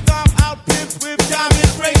 We like to stomp out pimps with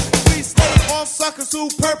diamond rings. We slay on suckers who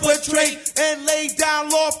perpetrate and lay down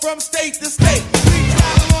law from state to state. We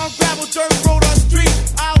travel on gravel, dirt road, or street.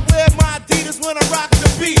 I wear my Adidas when I rock the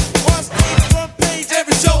beat. On stage, front page,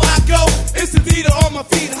 every show I go. It's Adidas on my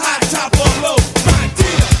feet, high top or low. My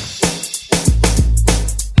Adidas.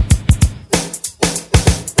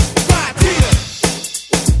 My Adidas.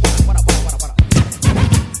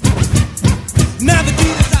 Now the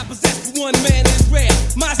Adidas I possess for one man is rare.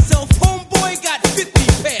 My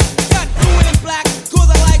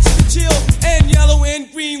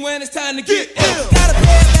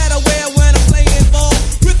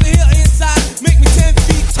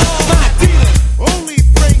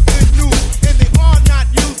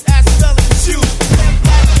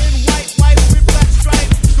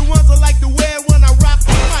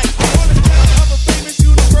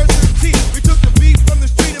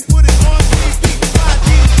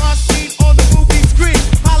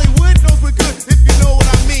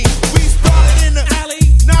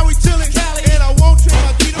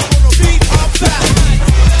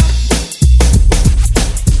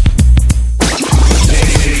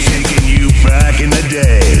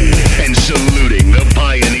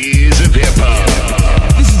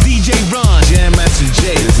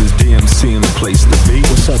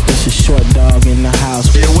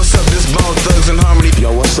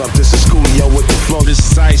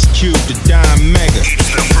Ice Cube, the Dime Mega. It's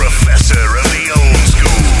the professor of the old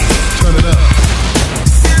school. Turn it up.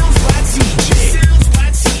 Sounds by TJ. Sounds by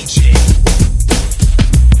TJ.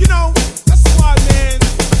 You know, that's why, man, I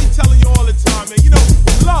keep telling you all the time, man. You know,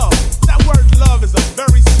 love, that word love is a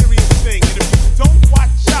very serious thing. And if you don't watch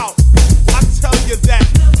out, I tell you that.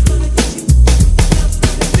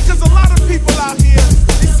 Because a lot of people out here,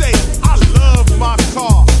 they say, I love my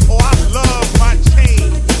car, or I love my chain,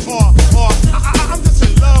 or I'm just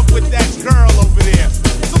in love with that girl over there.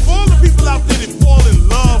 So for all the people out there that fall in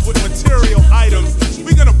love with material items,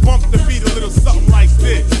 we're gonna bump the beat a little something like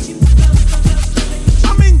this.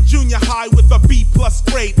 I'm in junior high with a B+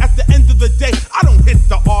 grade. At the end of the day, I don't hit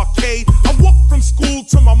the arcade. I walk from school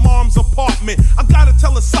to my mom's apartment. I gotta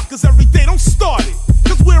tell the suckers every day, don't start it.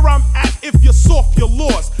 Cause where I'm at, if you're soft, you're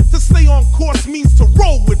lost. To stay on course means to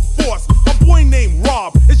roll with force. A boy named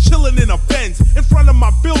Rob is chilling in a Benz in front of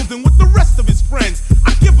my building with the rest of his friends.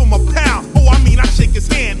 I give him a pound, I shake his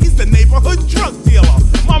hand. He's the neighborhood drug dealer,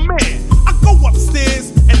 my man. I go upstairs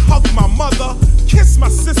and hug my mother, kiss my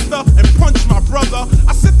sister and punch my brother.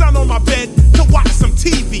 I sit down on my bed to watch some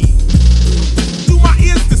TV. Do my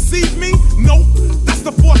ears deceive me? Nope, that's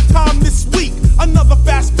the 4th time this week. Another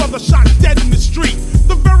fast brother shot dead in the street.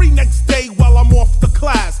 The very next day while I'm off to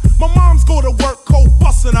class, my mom's go to work cold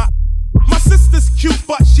busting her. My sister's cute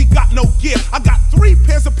but she got no gear. I got 3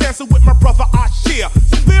 pairs of pants with my brother I share.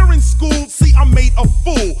 So they're in school, see I made a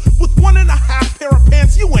fool. With 1.5 pair of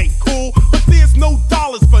pants you ain't cool. But there's no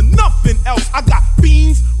dollars for nothing else. I got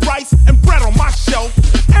beans, rice and bread on my shelf.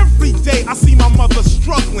 Every day I see my mother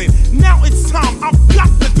struggling. Now it's time, I've got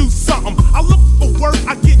to do something. I look for work,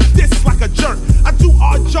 I get dissed like a jerk. I do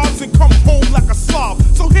odd jobs and come home like a slob.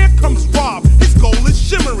 So here comes Rob, his goal is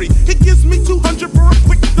shimmery. He gives me 200 for a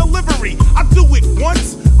quick delivery. I do it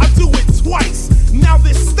once, I do it twice. Now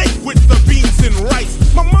there's steak with the beans and rice.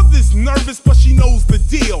 My mother's nervous but she knows the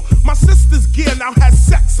deal. My sister's gear now has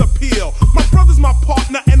sex appeal. My brother's my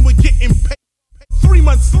partner and we're getting paid. 3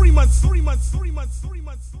 months, 3 months, 3 months, 3 months, 3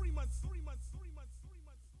 months, 3 months, 3 months, 3 months, 3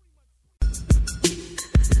 months.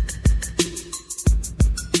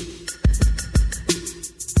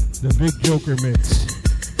 The Big Joker mix.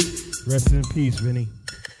 Rest in peace, Vinny.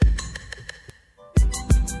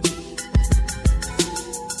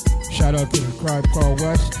 Shout out to the Tribe Called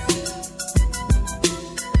West.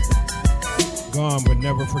 Gone but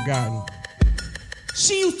never forgotten.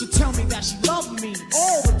 She used to tell me that she loved me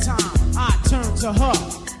all the time. I turn to her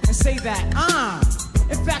and say that I'm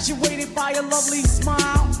infatuated by a lovely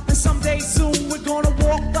smile. And someday soon we're gonna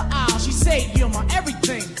walk the aisle. She said, you're my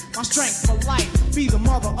everything, my strength for life. Be the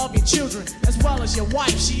mother of your children as well as your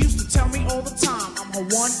wife. She used to tell me all the time I'm her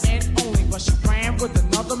one and only. But she ran with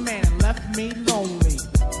another man and left me lonely.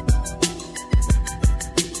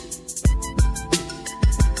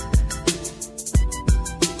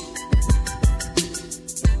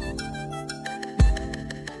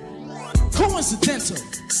 Coincidental,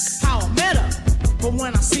 how I met her. But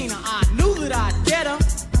when I seen her, I knew that I'd get her.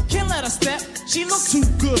 Can't let her step, she looked too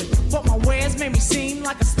good. But my wares made me seem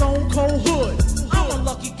like a stone cold hood. I'm a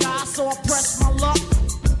lucky guy, so I pressed my luck.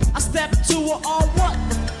 I stepped to her, all what?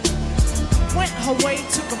 Went her way,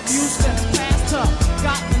 took a few steps past her.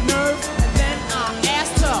 Got the nerve, and then I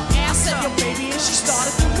asked her. I said, yo baby, and she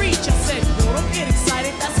started to reach. I said, boy, don't get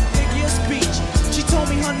excited, that's a figure of speech. She told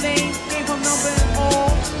me her name, gave her number and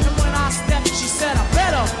all. And when I stepped, she said, I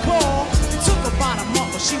better call. It took about a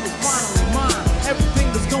month, but she was finally mine.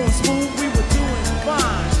 Everything was going smooth, we were doing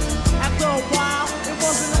fine. After a while, it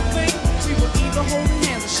wasn't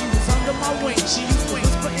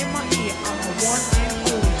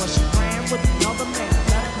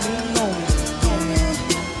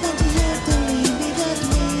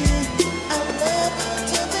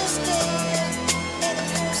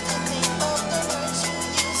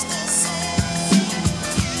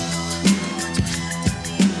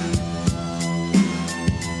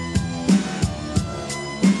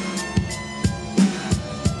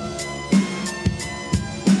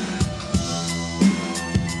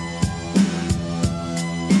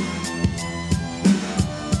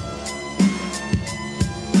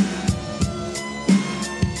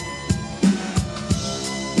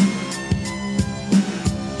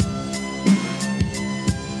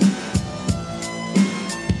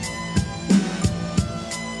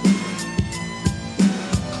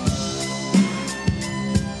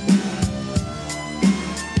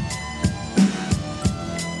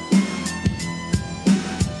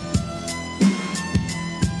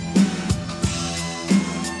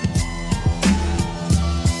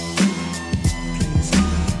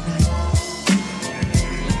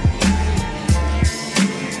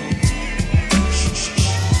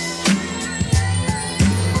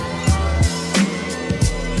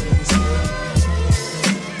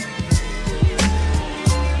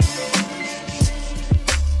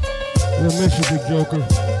Joker.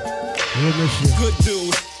 We'll miss you. Good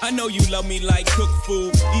dude, I know you love me like cook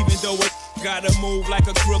food, even though it gotta move like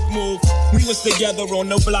a crook move. We was together on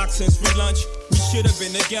no block since free lunch. We should have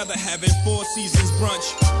been together having 4 seasons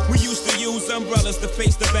brunch. We used to use umbrellas to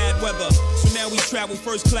face the bad weather. So now we travel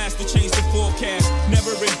first class to change the forecast.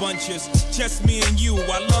 Never in bunches, just me and you.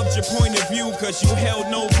 I loved your point of view cause you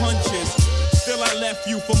held no punches. Still I left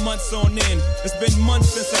you for months on end. It's been months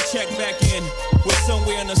since I checked back in. We're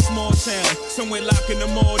somewhere in a small town, somewhere locking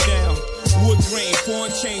them all down. Wood grain,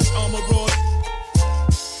 foreign change, armor raw.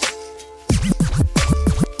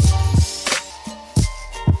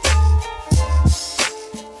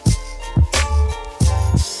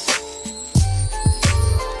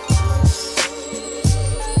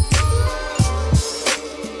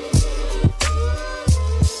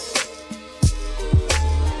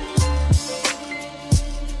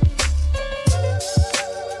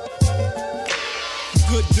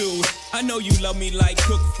 I know you love me like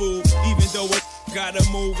cook food, even though it gotta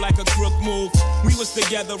move like a crook move. We was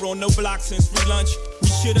together on no block since free lunch. We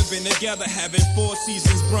should have been together having 4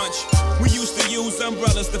 seasons brunch. We used to use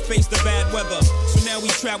umbrellas to face the bad weather. So now we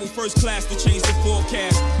travel first class to change the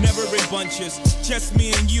forecast. Never in bunches, just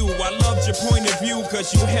me and you. I loved your point of view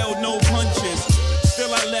cause you held no punches.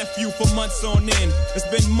 Still I left you for months on end. It's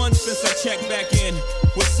been months since I checked back in.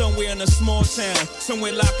 We're somewhere in a small town,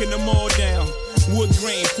 somewhere locking them all down. Wood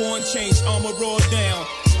grain, foreign change, armor raw down.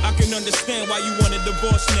 I can understand why you want a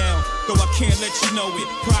divorce now, though I can't let you know it.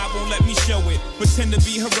 Pride won't let me show it. Pretend to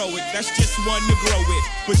be heroic, that's just one to grow it.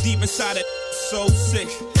 But deep inside it, so sick.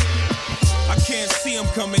 I can't see him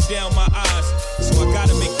coming down my eyes, so I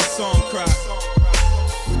gotta make the song cry.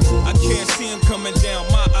 I can't see him coming down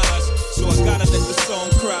my eyes, so I gotta let the song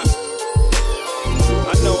cry.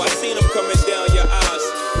 I know I seen him coming down your eyes,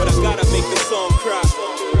 but I gotta make the song cry.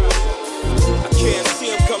 I can't see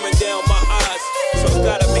him coming down my eyes, so I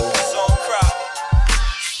gotta make the song cry.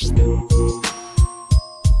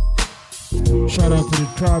 Shout out to the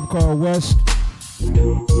Tribe Called West.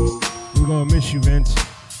 We're gonna miss you, Vince.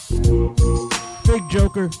 Big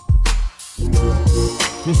Joker.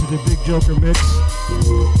 This is the Big Joker mix.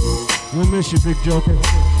 We'll miss you, Big Joker.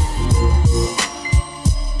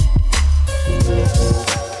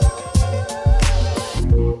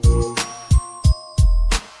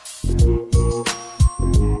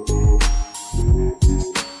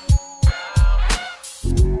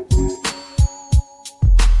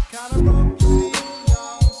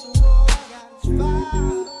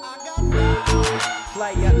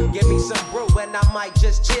 Give me some brew and I might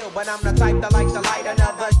just chill, but I'm the type that like to light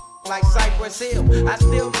another like Cypress Hill. I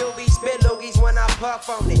still do be spit loogies when I puff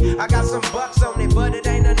on it. I got some bucks on it, but it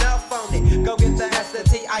ain't enough on it. Go get the S, the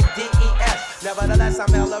T-I-D-E-S. Nevertheless,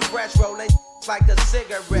 I'm hella fresh, rolling like a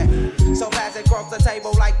cigarette. So fast it cross the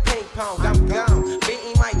table like ping pong. I'm gone,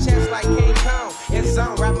 beating my chest like King Kong. It's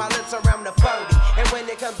on, wrap my lips around the 40. And when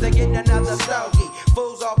it comes to getting another stogie,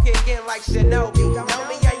 fools all kick in like Shinobi. Know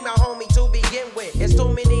me ain't my homie to begin with. It's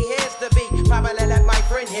too many heads to be. Probably let my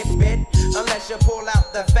friend hit bit. Unless you pull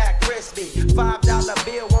out the fat crispy $5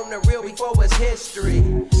 bill on the real before it's history.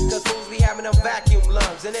 Cause fools be having them vacuum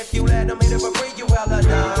lungs. And if you let them hit it for free, you hella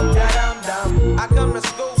dumb, da-dum-dum. I come to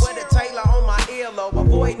school with a tailor on my earlobe,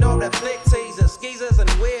 avoiding all the flick teasers, skeezers and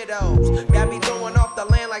weirdos. Got me throwing off the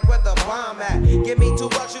land like where the bomb at. Give me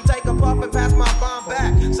 $2, you take a puff and pass my bomb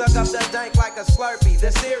back. Suck up the dank like a Slurpee.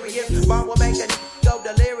 The serious bomb will make a go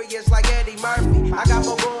delirious like Eddie Murphy. I got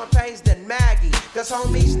more growing pains than Maggie, cause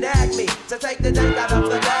homies snagged me to take the dank out of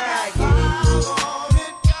the baggie.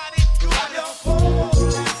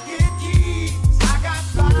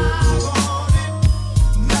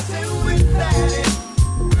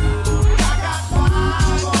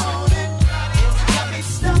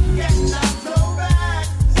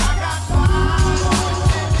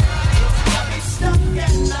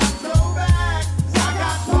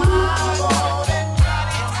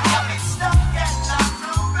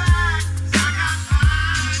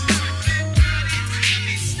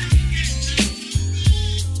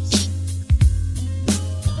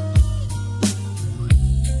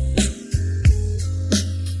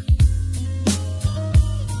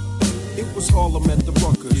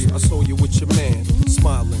 I saw you with your man,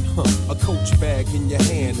 smiling, a Coach bag in your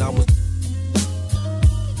hand. I was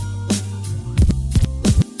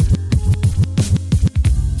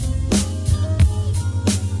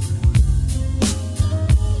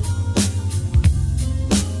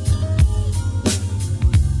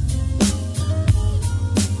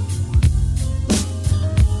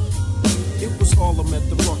It was Harlem at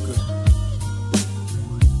the Rucker.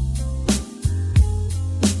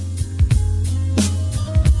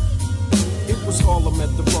 Harlem at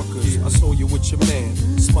the Ruckers. I saw you with your man.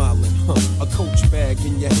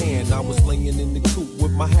 I was laying in the coop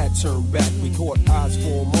with my hat turned back. We caught eyes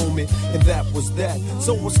for a moment, and that was that.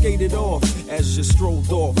 So I skated off as you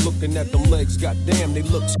strolled off, looking at them legs. Goddamn, they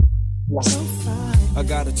look so fine. I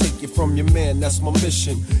gotta take you from your man, that's my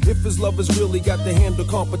mission. If his love has really got to handle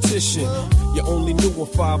competition, you only knew him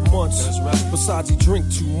 5 months. That's right. Besides, he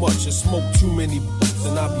drink too much and smoke too many.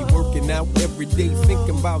 And I be working out every day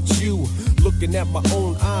thinking about you. Looking at my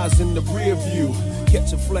own eyes in the rear view.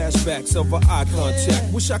 Catching flashbacks of our eye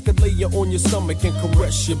contact. Wish I could lay you on your stomach and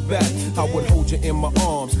caress your back. I would hold you in my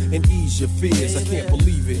arms and ease your fears. I can't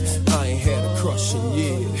believe it, I ain't had a crush in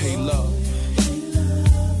years. Hey love,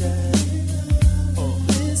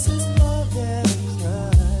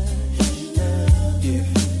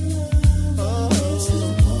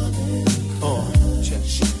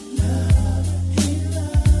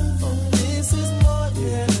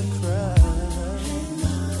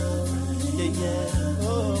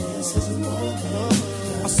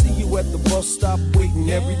 at the bus stop waiting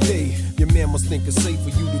every day. Your man must think it's safe for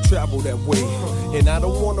you to travel that way. And I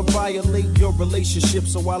don't wanna violate your relationship,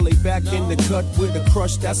 so I lay back in the cut with a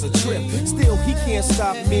crush that's a trip. Still, he can't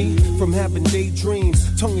stop me from having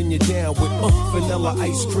daydreams, tonguing you down with vanilla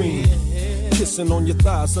ice cream. Kissing on your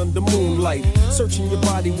thighs under moonlight, searching your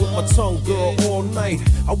body with my tongue, girl, all night.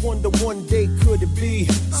 I wonder one day could it be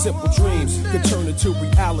simple dreams could turn into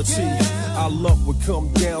reality. Our love would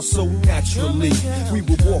come down so naturally. We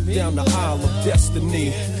would walk down the aisle of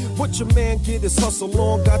destiny. What your man get is hustle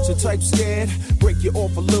on, got your type scared. Break you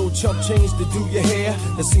off a little chump change to do your hair.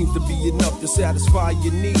 That seems to be enough to satisfy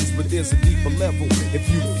your needs, but there's a deeper level if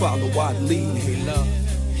you follow I'd lead. Hey love,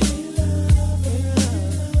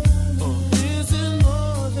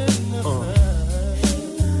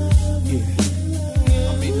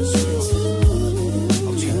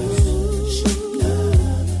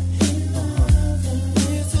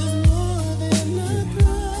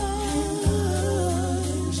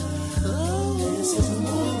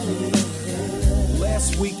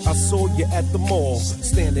 I saw you at the mall,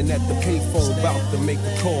 standing at the payphone, about to make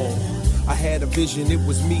a call. I had a vision, it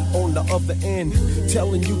was me on the other end,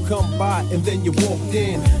 telling you come by, and then you walked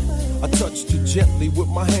in. I touched you gently with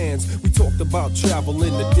my hands. We talked about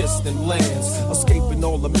traveling to distant lands, escaping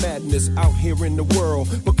all the madness out here in the world,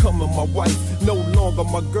 becoming my wife, no longer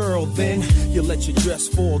my girl. Then you let your dress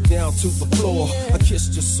fall down to the floor. I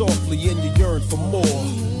kissed you softly and you yearned for more.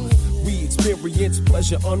 We experienced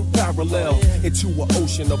pleasure unparalleled. Into an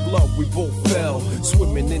ocean of love we both fell,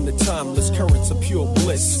 swimming in the timeless currents of pure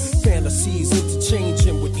bliss. Fantasies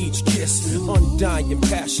interchanging with each kiss. Undying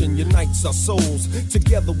passion unites our souls.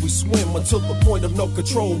 Together we swim until the point of no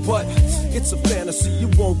control. But it's a fantasy,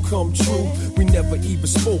 it won't come true. We never even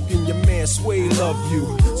spoke and your man Sway loved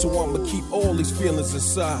you. So I'ma keep all these feelings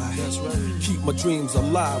inside. That's right. Keep my dreams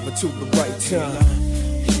alive until the right time.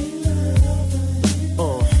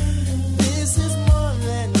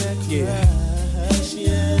 Yeah.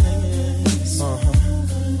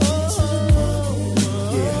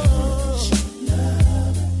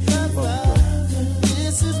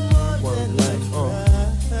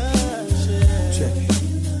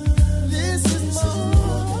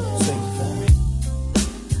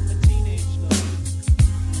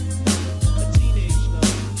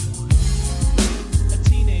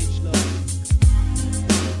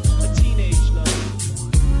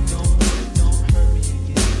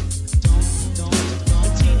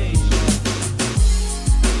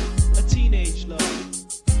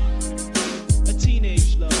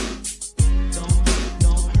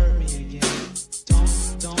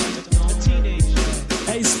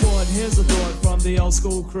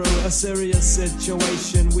 School crew, a serious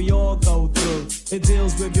situation we all go through. It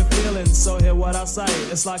deals with your feelings, so hear what I say.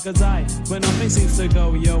 It's like a day when nothing seems to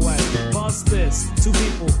go your way. Buzz this, two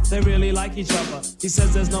people, they really like each other. He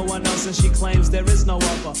says there's no one else and she claims there is no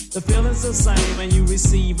other. The feeling's the same and you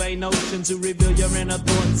receive a notion to reveal your inner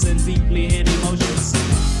thoughts and deeply hidden emotions.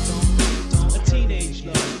 A teenage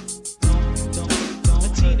love.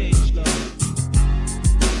 A teenage love.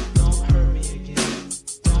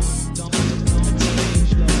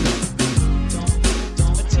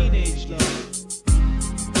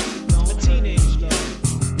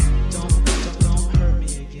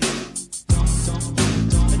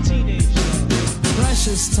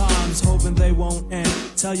 Times hoping they won't end.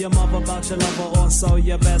 Tell your mother about your lover, also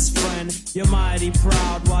your best friend. You're mighty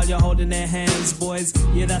proud while you're holding their hands. Boys,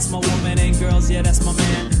 yeah, that's my woman, and girls, yeah, that's my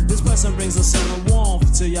man. This person brings a certain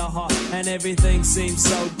warmth to your heart, and everything seems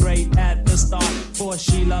so great at the start. For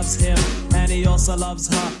she loves him, and he also loves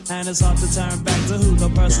her, and it's hard to turn back to who the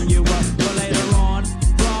person you were. But later on,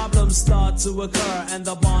 problems Problems start to occur, and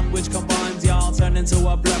the bond which combines y'all turn into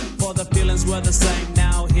a blur. For the feelings were the same,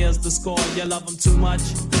 now here's the score. You love them too much,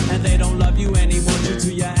 and they don't love you anymore due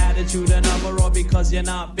to your attitude and number, or because you're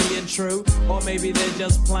not being true, or maybe they're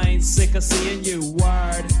just plain sick of seeing you.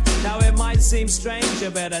 Word. Now it might seem strange,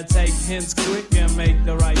 you better take hints quick and make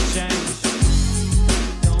the right change.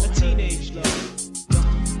 A teenage love.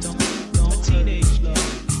 A teenage love.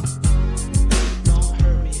 Don't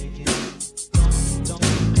hurt me again.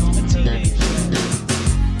 A teenage love.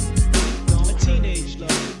 A teenage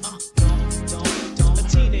love. A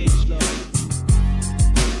teenage love.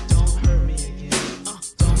 Don't hurt me again.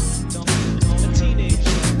 A teenage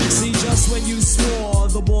love. See, just when you swore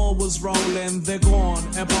the ball was rolling, they're gone,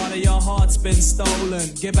 and part of your heart's been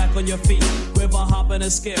stolen. Get back on your feet with a hop and a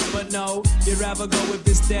skip, but no, you'd rather go with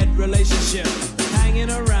this dead relationship.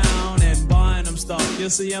 Hanging around and buying them stuff. You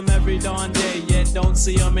see them every darn day, yet don't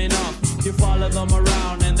see them enough. You follow them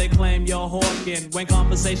around and they claim you're hawking. When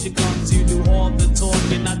conversation comes, you do all the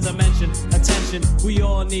talking. Not to mention attention, we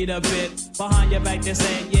all need a bit. Behind your back they're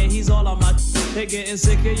saying, yeah, he's all on my. They're getting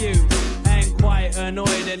sick of you and quite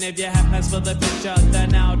annoyed. And if you have plans for the future, they're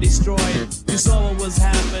now destroyed. You saw what was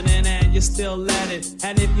happening and you still let it.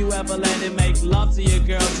 And if you ever let it make love to your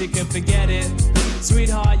girls, you can forget it.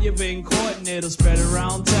 Sweetheart, you've been caught and it'll spread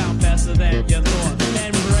around town faster than you thought.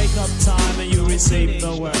 Then break up time and you receive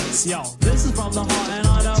the words. Yo, this is from the heart and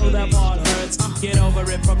I know that part hurts. Get over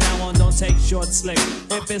it from now on, don't take short slick.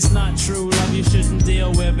 If it's not true love, you shouldn't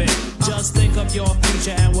deal with it. Just think of your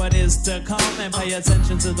future and what is to come, and pay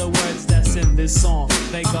attention to the words that's in this song.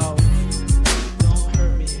 They go, don't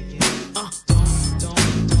hurt me again. Don't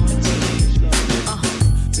teenage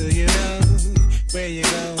love. Do you know where you're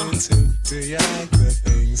going to? Do you like the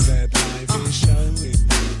things that life is showing you?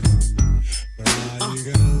 Where are you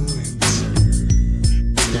going to?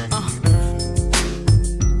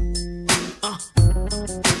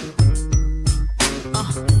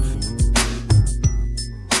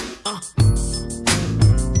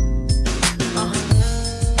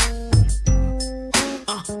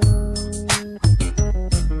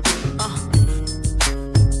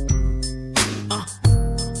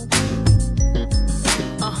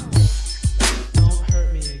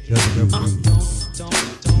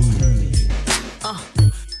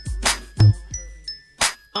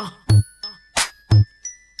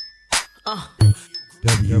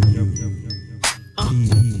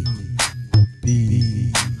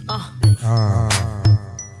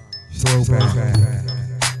 Throwback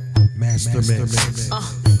Master Mix.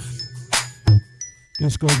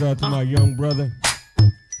 This goes out to my young brother,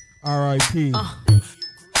 R.I.P.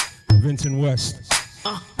 Vincent West.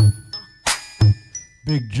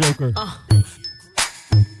 Big Joker.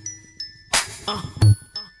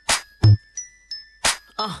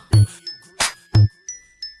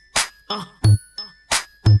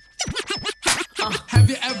 Have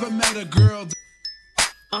you ever met a girl?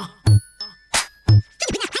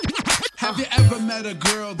 Have you ever met a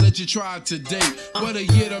girl that you tried to date? What a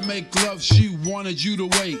year to make love, she wanted you to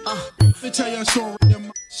wait. Let me tell you a story of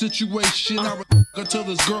my situation. I was until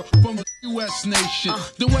this girl from the U.S. nation.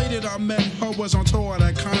 The way that I met her was on tour at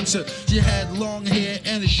a concert. She had long hair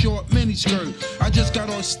and a short miniskirt. I just got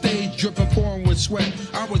on stage dripping, pouring with sweat.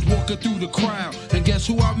 I was walking through the crowd, and guess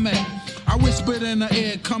who I met? I whispered in her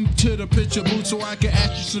ear, come to the picture booth so I can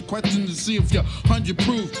ask you some questions to see if you're 100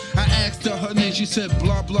 proof. I asked her her name, she said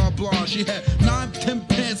blah, blah, blah. She had 9, 10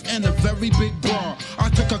 pants and a very big bra. I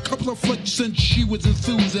took a couple of flicks and she was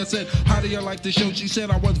enthused. I said, how do you like the show? She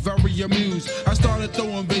said I was very amused. I started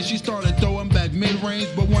throwing bass, she started throwing back mid-range.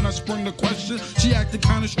 But when I sprung the question, she acted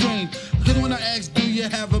kind of strange. Cause when I asked, do you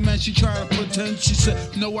have a man? She tried to pretend. She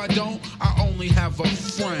said, no I don't, I only have a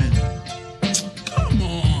friend. Come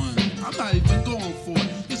on, I'm not even going for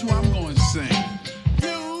it. This is what I'm going to sing.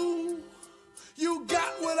 You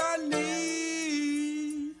got what I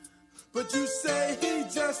need, but you say he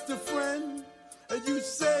just a friend, and you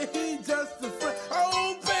say he just a friend.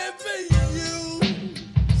 Oh baby, you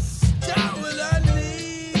got what I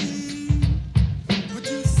need, but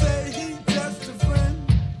you say he just a friend,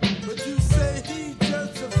 but you say he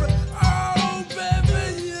just a friend. Oh baby,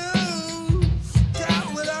 you got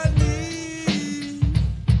what I need,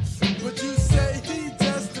 but you say he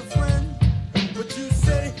just a friend, but you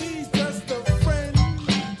say he's just a friend.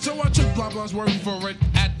 So I took blah blah's word for it.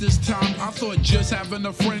 At this time, I thought just having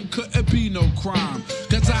a friend couldn't be no crime.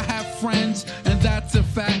 Cause I have friends, and that's a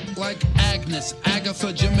fact, like Agnes, Agatha,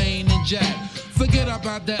 Jermaine, and Jack. Forget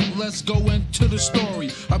about that, let's go into the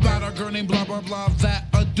story about a girl named blah blah blah that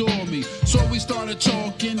adore me. So we started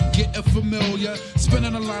talking, getting familiar,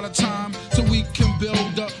 spending a lot of time so we can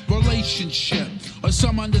build a relationship or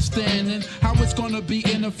some understanding how it's gonna be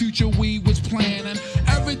in the future we was planning.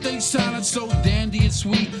 Everything sounded so dandy and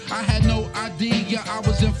sweet, I had no idea I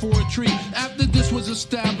was in for a treat. After this was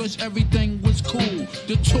established, everything was cool.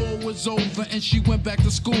 The tour was over and she went back to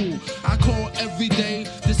school. I called every day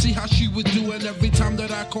to see how she was doing. Every time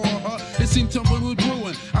that I called her, it seemed something was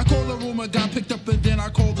brewing. I called the room, got picked up, and then I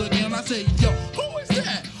called again. I said, yo, who is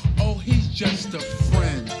that? Oh, he's just a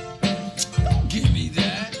friend. Don't give me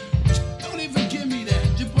that. Don't even give me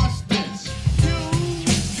that. You bust this.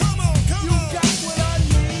 Come on. You got what I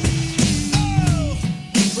need.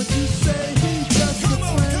 But you say he's just a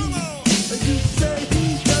friend. But you say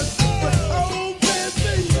he's just a friend. Oh,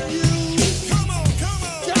 baby, you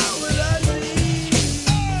got what I need.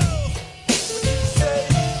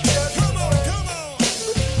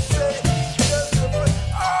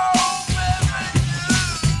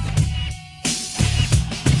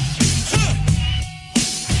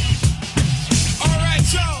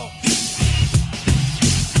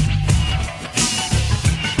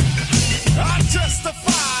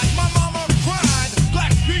 Justified, my mama cried.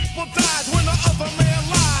 Black people died when the other man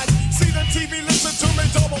lied. See the TV, listen to me,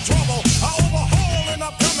 double trouble. I overhaul and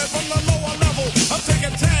I'm coming from the lower level. I'm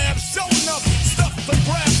taking tabs, showing up, stuff to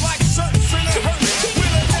grab like shirts and it hurts. With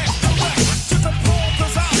an extra rap to the poor,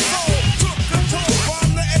 cause our soul took control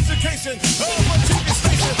from the education of a TV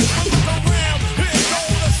station. I look around, here go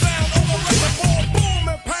the sound of a record ball,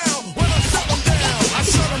 boom and pound. When I shut them down, I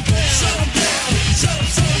shut them down, shut them down, shut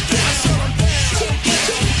them down, I shut them down.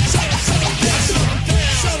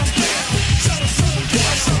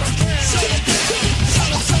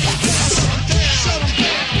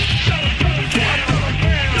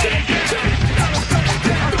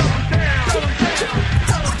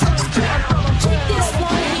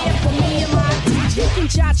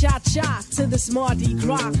 Cha-cha-cha to this Mardi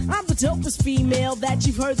Gras. I'm the dopest female that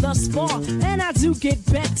you've heard thus far. And I do get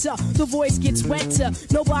better, the voice gets wetter,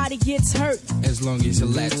 nobody gets hurt. As long as you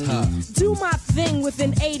let her do my thing with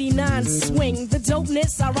an 89 swing. The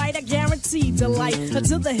dopeness I write, I guarantee delight.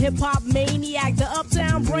 To the hip-hop maniac, the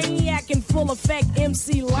uptown brainiac in full effect,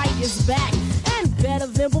 MC Light is back. And better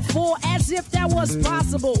than before, as if that was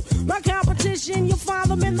possible. My competition, you'll find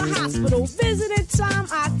them in the hospital. Visiting time,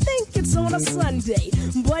 I think it's on a Sunday.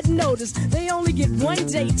 But notice, they only get one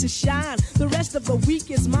day to shine. The rest of the week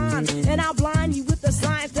is mine. And I'll blind you with the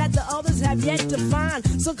science that the others have yet to find.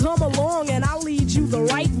 So come along and I'll lead you the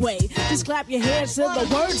right way. Just clap your hands to the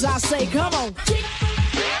words I say. Come on.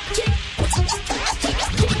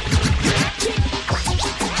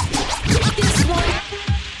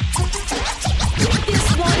 This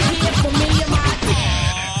one here for me and my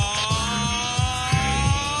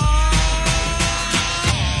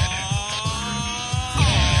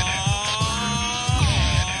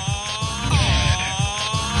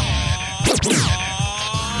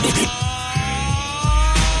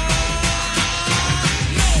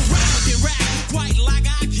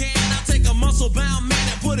bound man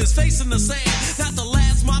and put his face in the sand. Not the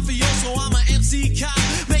last mafioso, I'm a MC cop.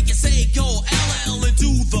 Make it say go LL and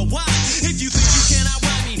do the Y. If you think you can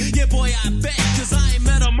outride me, yeah boy I bet. Cause I ain't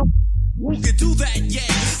met a who can do that yet.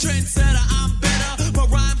 Trendsetter, I'm better, my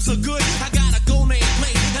rhymes are good. I got a go name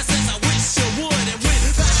plate that says I wish you would. And when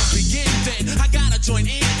battle begin then, I gotta join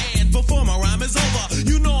in. And before my rhyme is over,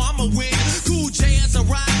 you know I'ma win. Cool J has a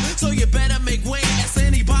rhyme, so you better make way. Ask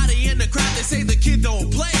anybody in the crowd, they say the kid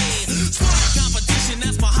don't play.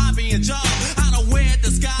 That's my hobby and job. I don't wear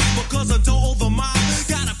disguise because I don't over mob.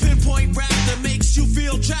 Got a pinpoint rap that makes you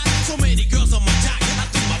feel trapped. So many girls on my jock, I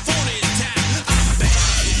think my phone is tapped. I'm bad.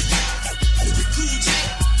 Cool J.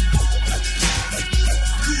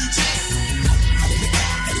 Cool J.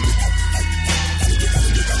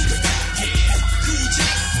 Yeah, Cool J.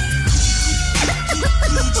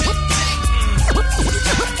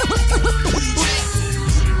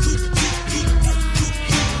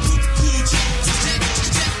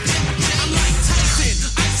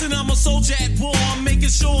 I'm a soldier at war, I'm making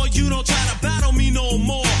sure you don't try to battle me no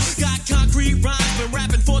more. Got concrete rhymes, been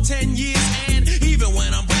rapping for 10 years. And even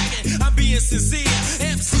when I'm bragging, I'm being sincere.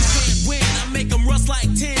 MCs can't win, I make them rust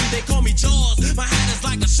like tin. They call me Jaws, my hat is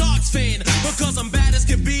like a shark's fin. Because I'm bad as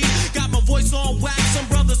can be, got my voice on wax. Some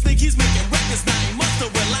brothers think he's making records, now he must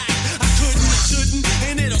have relaxed. I couldn't, I shouldn't,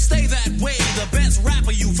 and it'll stay that way. The best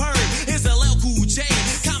rapper you've heard is LL Cool J.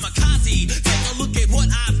 Kamikaze, take a look at what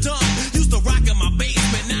I've done. Used to rock in my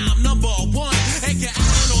basement, now I'm number one. AKA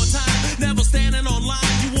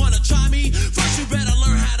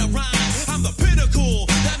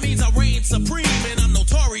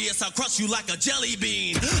you like a jelly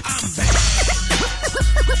bean. I'm back.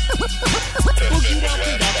 Boogie Down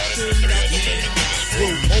Production,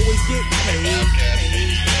 we'll always get paid.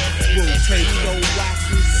 We'll take the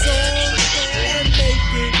wacky song and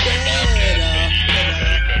make it better.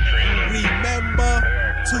 Remember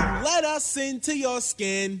to let us into your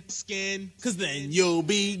skin, cause then you'll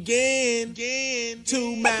begin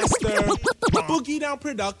to master Boogie Down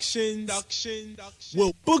Production.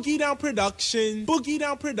 We'll Boogie Down Production, Boogie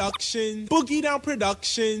Down Production, Boogie Down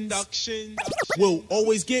Production. We'll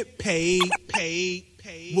always get paid.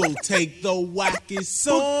 We'll take the wackest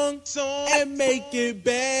song and make it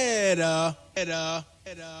better.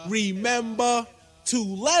 Remember to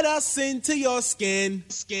let us into your skin,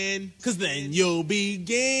 cause then you'll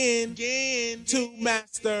begin to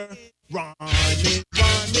master rhyming.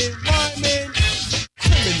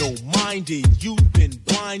 Criminal minded, you've been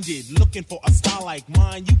blinded. Looking for a style like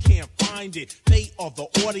mine, you can't find it. They are the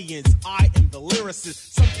audience, I am the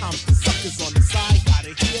lyricist. Sometimes the suckers on the side gotta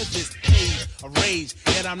hear this page of rage,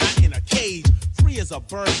 yet I'm not in a cage. Free as a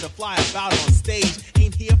bird to fly about on stage.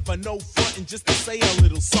 Ain't here for no frontin', just to say a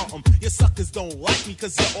little something. Your suckers don't like me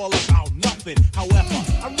cause you're all about nothing. However,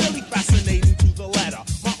 I'm really fascinating to the letter.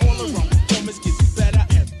 My all-around performance gets better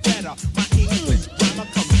and better. My English grammar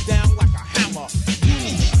comes down like a hammer. You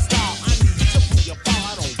need style, I need to be a bar.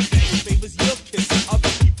 I don't beg favors, you're kissing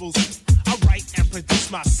other people's. I write and produce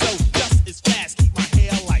myself just as fast. Keep my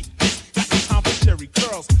hair like this. Got no time for cherry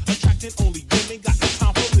curls. Attracting only women, got no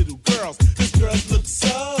time for little girls. Cause girls look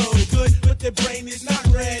so good, but their brain is not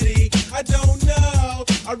ready. I don't know,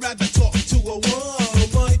 I'd rather talk to a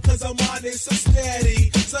woman, cause I'm honest, so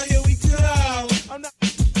steady. So here we go. I'm not.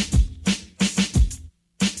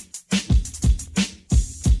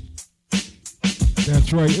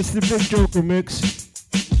 That's right, it's the Big Joker mix.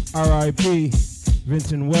 R.I.P.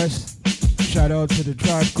 Vincent West. Shout out to the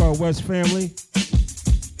Tribe Called West family.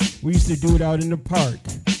 We used to do it out in the park.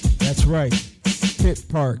 That's right, Pitt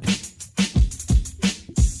Park.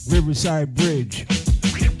 Riverside Bridge.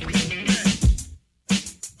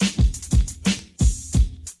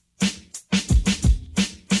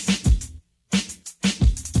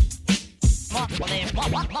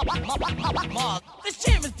 This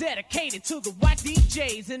jam is dedicated to the whack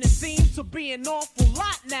DJs, and it seems to be an awful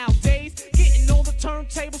lot nowadays. Getting on the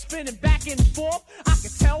turntable, spinning back and forth. I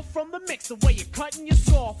can tell from the mix the way you're cutting your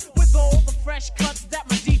sauce. With all the fresh cuts that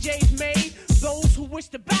my DJs made, those who wish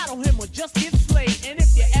to battle him will just get slayed. And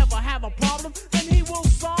if you ever have a problem, then he will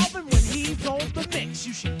solve it. When he's on the mix,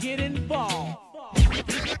 you should get involved.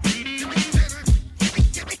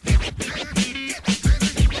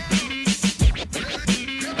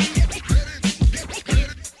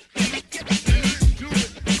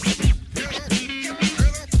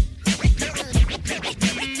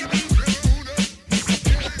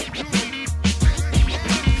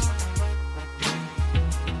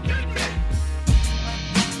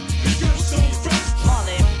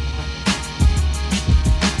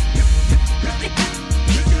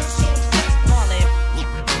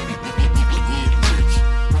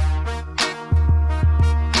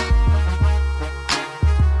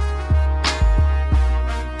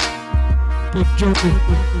 Big Joker.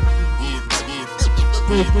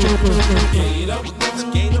 Big Joker.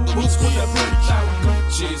 Gator boots with a bird out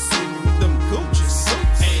Gucci suit. Them Gucci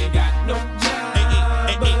suits. Ain't got no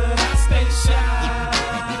job, but I stay shy.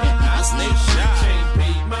 Can't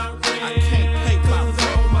pay my rent, cause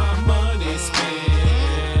all my money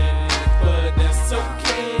spent. But that's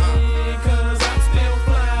okay, cause I'm still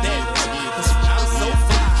fly. I'm so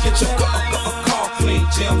fly. Get your car clean,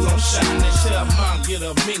 gems on shine. And tell mom, get a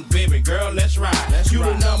mink, baby girl, let's ride. You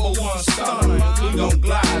the number one stunner, we gon'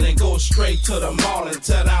 glide and go straight to the mall and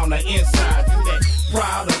tear down the inside. That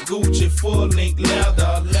Prada, Gucci, full length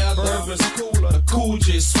leather, Burberry's cooler,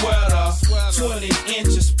 Coogee sweater, 20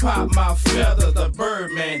 inches pop my feather. The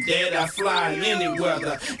Birdman, dead, I fly in any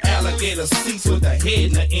weather. Alligator seats with the head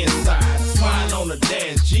in the inside. Flying on the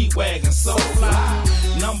dash, G-Wagon, so fly.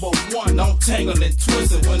 Number one, don't tangle and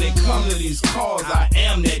twist it. When it comes to these cars, I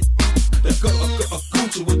am that. The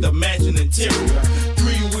Gucci with the matching interior.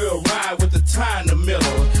 3-wheel ride with the tie in the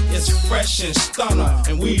middle. It's fresh and stunner,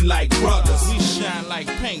 and we like brothers. We shine like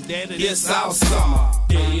paint, daddy. It's our summer.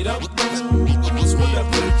 Get up, boots with the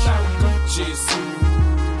bitch out Gucci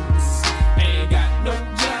suits. Ain't got no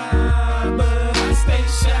job, but I stay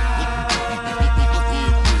shy.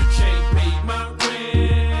 Can't pay my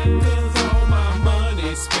rent, cause all my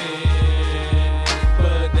money spent.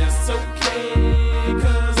 But that's okay,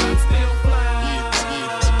 cause I'm still fly.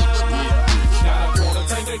 Got a quarter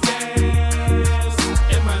tank of gas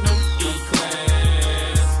in my new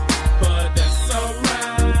E-Class. But that's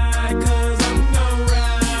alright, cause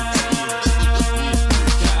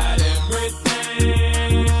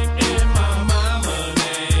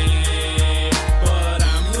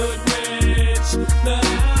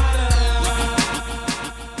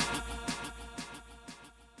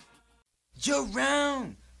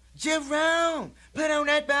Jerome, put on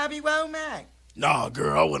that Bobby Womack. Nah,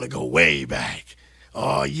 girl, I want to go way back.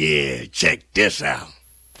 Oh, yeah, check this out.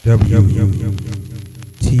 WTBR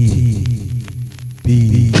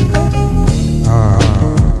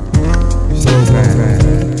Throwback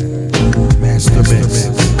Master Mix.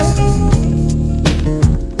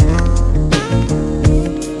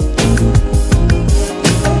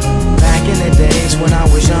 Back in the days when I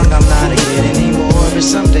was young, I'm not a kid anymore. But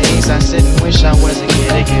some days I sit and wish I was a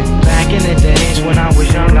kid again. Back in the days when I was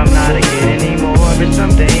young, I'm not a kid anymore. But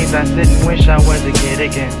some days I sit and wish I was a kid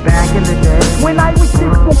again. Back in the days when I was 16,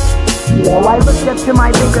 I looked up to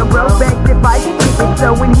my bigger bro, begged if I could keep it.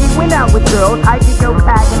 So when he went out with girls, I could go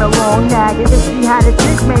tagging along, nagging. If she had a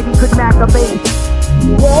chick, maybe could mac a baby.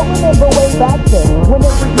 Yeah, remember way back then, when it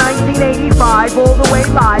was 1985, all the way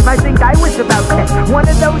live. I think I was about 10, one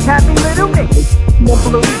of those happy little niggas. The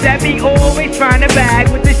blues that be always trying to bag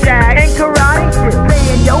with the shag and karate shit,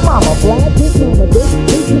 saying, yo mama, black, his mama, this,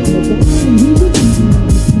 his mama,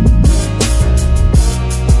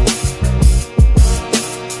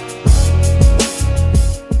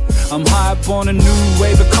 I'm high up on a new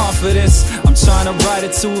wave of confidence. I'm trying to ride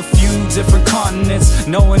it to a few different continents.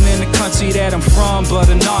 No one in the country that I'm from, but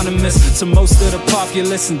anonymous to most of the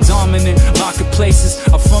populace and dominant marketplaces.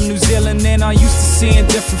 I'm from New Zealand and I'm used to seeing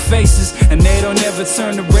different faces, and they don't ever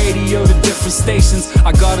turn the radio to different stations.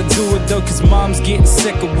 I gotta do it though, cause mom's getting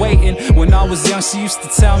sick of waiting. When I was young, she used to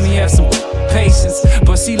tell me have some patience,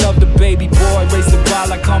 but she loved the baby boy. Raised the bar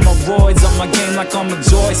like I'm a roids, on my game like I'm a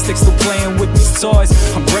joystick. Still playing with these toys.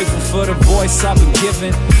 I'm grateful for the voice I've been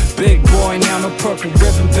given. Big boy, now no purple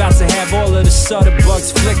ribbon. About to have all of the shutter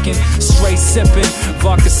bugs flicking. Straight sipping,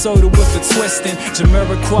 vodka soda with a twisting.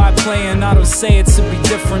 Jamiroquai playing, I don't say it to be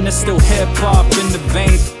different. It's still hip-hop in the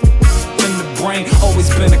vein, in the brain. Always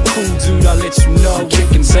been a cool dude, I'll let you know.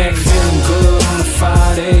 Kicking back, feeling good on a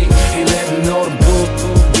Friday. Ain't letting all the bull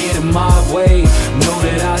get in my way. Know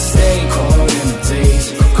that I stay caught in the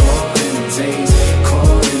days, caught in the days,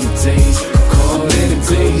 caught in the days, caught in the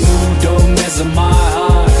days. Don't measure my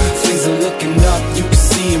heart. Things are looking up, you can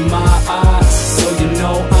see in my eyes. So you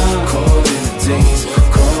know I'm caught in the days,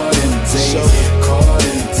 caught in the days, caught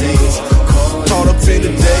in the days, caught up in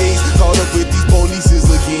the days, caught up with these polices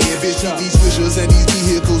again. Bitch, these swishers and these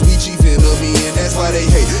vehicles we chiefin' of me, and that's why they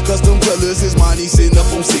hate. Custom colors is money sitting up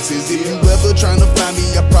on sixes. If you ever tryna find me,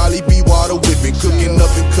 I'll probably be water whipping, cooking up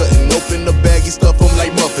and cutting open the baggy stuff them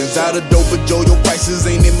like muffins. Out of dope, but Joe, your prices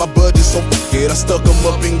ain't in my budget, so f it. I stuck them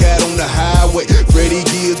up and got on the highway. Freddie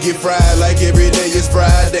Gibbs get fried like every day is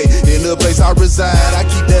Friday. In the place I reside, I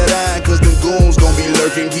keep that eye, cause them goons gon' be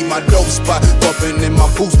lurking. Keep my dope spot bumping and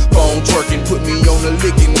my boots phone twerking. Put me on the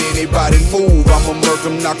lick and anybody move, I'ma murk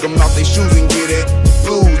them, knock them out they shoes and get it.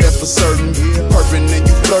 Blues, that's for certain. You purping and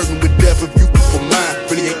you flirting with death if you for mine.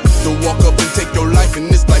 Really ain't to walk up and take your life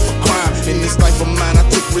in this life of crime. In this life of mine, I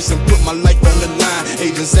took risks and put my life on the line.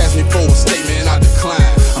 Agents asked me for a statement, I decline.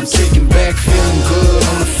 I'm kicking back, feeling good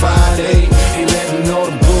on a Friday. Ain't letting all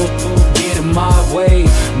the bull get in my way.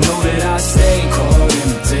 Know that I stay caught in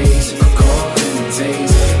the days, caught in the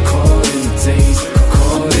days, caught in the days,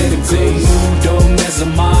 caught in the days. Don't measure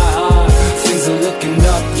my heart. Things are looking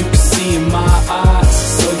up, you can see in my eyes.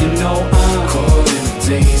 So you know I'm caught in the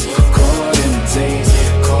days, caught in the days,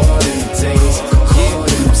 caught in the days, caught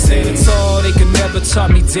in the days. Tall, they can never chop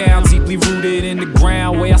me down. Deeply rooted in the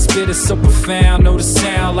ground, way I spit is so profound. Know the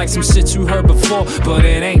sound like some shit you heard before, but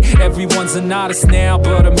it ain't. Everyone's an artist now,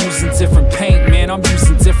 but I'm using different paint, man. I'm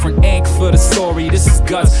using different ink for the story. This is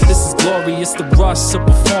guts, this is glory. It's the rush of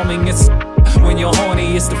performing. It's when you're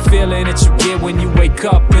horny, it's the feeling that you get when you wake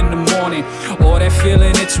up in the morning, or that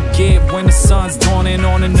feeling that you get when the sun's dawning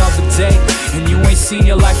on another day and you ain't seen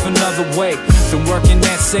your life another way. Been working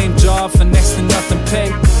that same job for next to nothing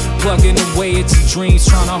pay, plugging away at your dreams,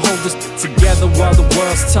 trying to hold us together while the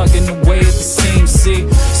world's tugging away at the seams. See,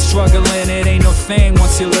 struggling, it ain't no thing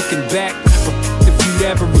once you're looking back, but if you'd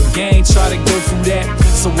ever regain, try to go through that.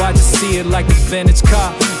 So I just see it like a vintage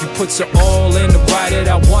car. You put your all in to ride it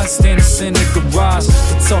out once, then it's in the garage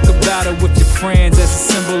to talk about it with your friends as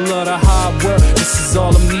a symbol of the hard work. This is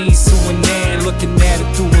all it means to an end. Looking at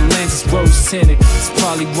it through a lens, it's rose tinted. It's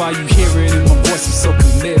probably why you hear it in my voice, I'm so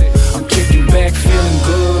committed. I'm kicking back, feeling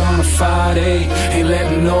good on a Friday. Ain't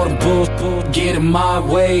letting all the bull get in my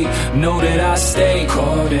way. Know that I stay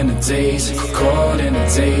caught in the days, caught in the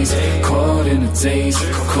days, caught in the days,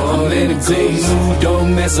 caught in the days.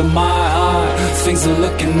 Don't measure my heart. Things are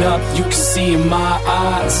looking up, you can see in my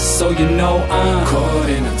eyes. So you know I'm caught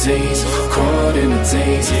in the days, caught in the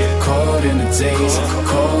days, caught in the days,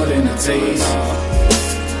 caught in the days.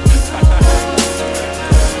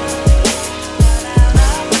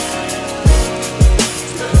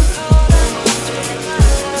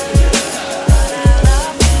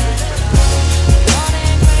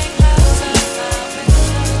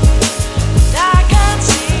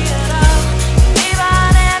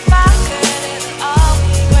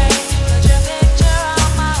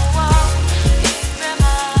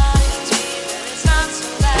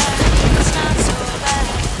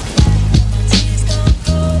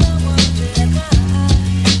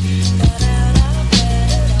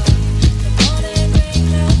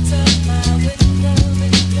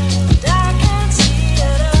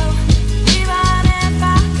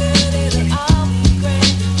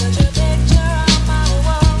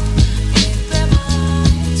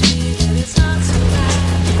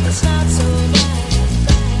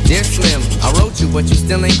 but you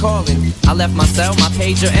still ain't calling. I left my cell, my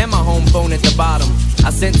pager, and my home phone at the bottom. I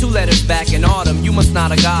sent 2 letters back in autumn, you must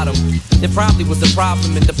not have got them. There probably was a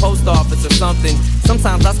problem at the post office or something.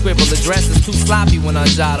 Sometimes I scribble addresses too sloppy when I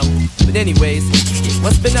jot them. But anyways,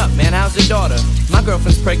 what's been up, man? How's your daughter? My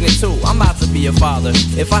girlfriend's pregnant too, I'm about to be a father.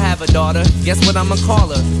 If I have a daughter, guess what I'ma call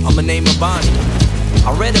her? I'ma name her Bonnie.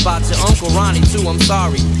 I read about your Uncle Ronnie too, I'm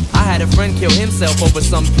sorry. I had a friend kill himself over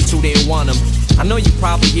something too, didn't want him. I know you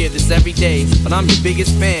probably hear this every day, but I'm your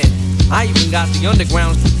biggest fan. I even got the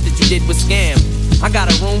underground that you did with Scam. I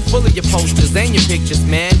got a room full of your posters and your pictures,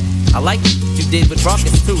 man. I like what you did with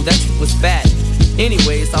Ruckus too, that was fat.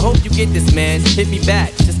 Anyways, I hope you get this, man. Hit me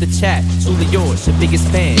back, just a chat. Truly yours, your biggest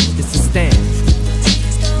fan. This is Stan.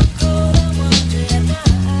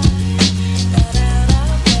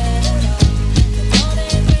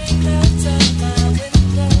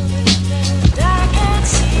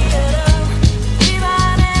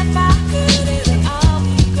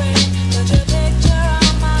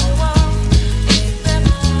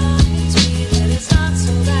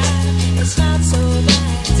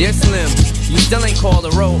 Dear Slim, you still ain't called a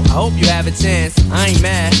road. I hope you have a chance. I ain't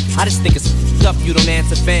mad. I just think it's f***ed up you don't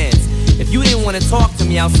answer fans. If you didn't want to talk to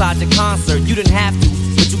me outside the concert, you didn't have to.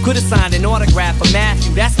 But you could have signed an autograph for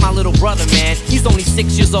Matthew. That's my little brother, man. He's only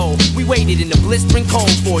 6 years old. We waited in the blistering cold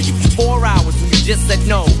for you for 4 hours when you just said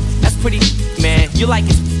no. That's pretty, man. You're like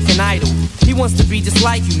his f***ing idol. He wants to be just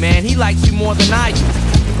like you, man. He likes you more than I do.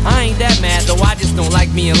 I ain't that mad though, I just don't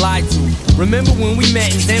like being lied to. Remember when we met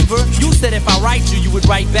in Denver? You said if I write you, you would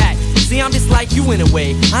write back. See, I'm just like you in a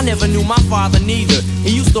way. I never knew my father neither.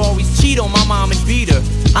 He used to always cheat on my mom and beat her.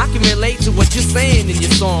 I can relate to what you're saying in your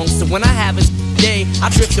songs. So when I have a day, I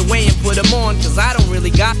drift away and put them on. Cause I don't really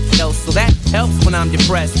got else, so that helps when I'm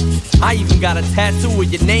depressed. I even got a tattoo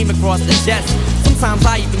with your name across the chest. Sometimes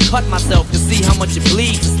I even cut myself to see how much it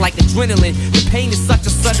bleeds. It's like adrenaline. The pain is such a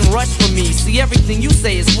sudden rush for me. See, everything you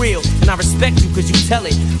say is real, and I respect you cause you tell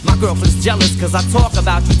it. My girlfriend's jealous cause I talk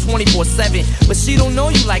about you 24/7. But she don't know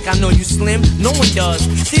you like I know you, Slim. No one does.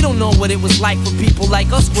 She don't know what it was like for people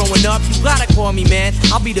like us growing up. You gotta call me, man.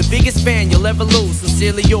 I'll be the biggest fan you'll ever lose.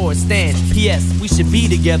 Sincerely yours, Stan. P.S. We should be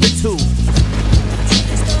together too.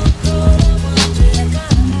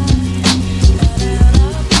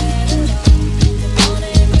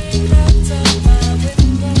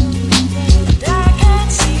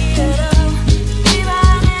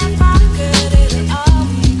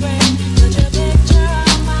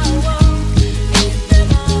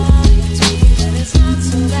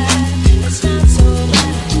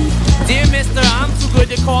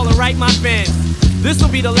 Call and write my fans. This will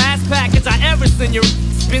be the last package I ever send you.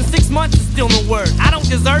 It's been 6 months and still no word. I don't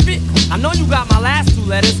deserve it. I know you got my last 2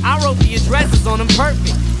 letters. I wrote the addresses on them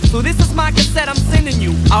perfect. So this is my cassette I'm sending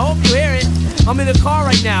you. I hope you hear it. I'm in the car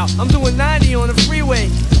right now. I'm doing 90 on the freeway.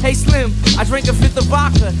 Hey Slim, I drank a 5th of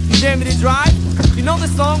vodka. You dare me to drive? You know the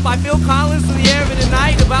song by Phil Collins, In the Air of the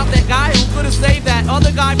Night, about that guy who could have saved that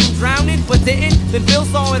other guy from drowning but didn't? Then Phil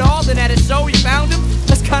saw it all, then at a show he found him.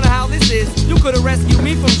 That's kinda how this is. You could've rescued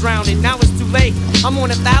me from drowning, now it's too late. I'm on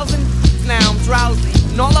 1,000, now I'm drowsy.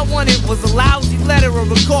 And all I wanted was a lousy letter or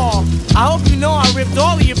a call. I hope you know I ripped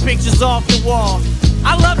all of your pictures off the wall.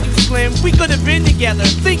 I love you, Slim, we could've been together.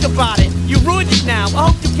 Think about it, you ruined it now. I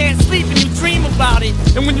hope you can't sleep and you dream about it.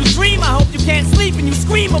 And when you dream, I hope you can't sleep and you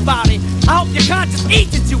scream about it. I hope your conscience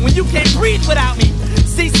eats at you when you can't breathe without me.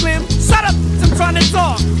 See, Slim, shut up, I'm trying to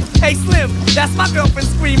talk. Hey, Slim, that's my girlfriend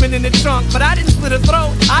screaming in the trunk. But I didn't slit her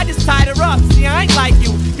throat, I just tied her up. See, I ain't like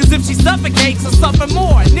you, cause if she suffocates, I'll suffer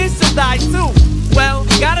more, and then she'll die too. Well,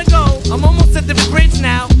 gotta go, I'm almost at the bridge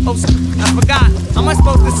now. Oh, I forgot, how am I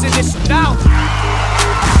supposed to send this shit out?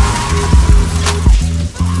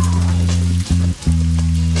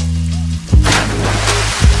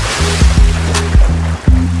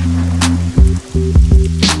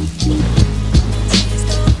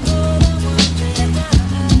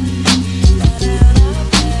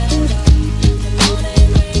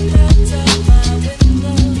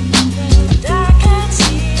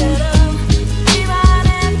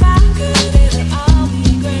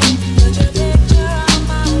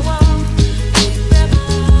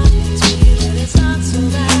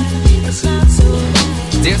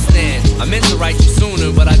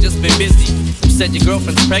 Said your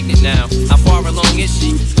girlfriend's pregnant now. How far along is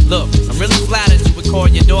she? Look, I'm really flattered you would call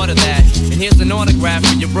your daughter that. And here's an autograph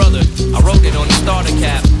for your brother. I wrote it on the starter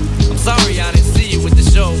cap. I'm sorry I didn't see you with the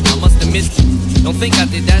show. I must have missed you. Don't think I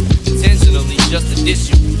did that intentionally just to diss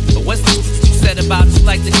you. But what's this you said about you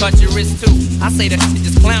like to cut your wrist too? I say that shit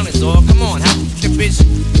just clowning, dog. Come on, how your bitch?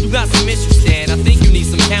 You got some issues, Stan. I think you need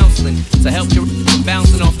some counseling to help you from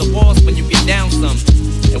bouncing off the walls when you get down some.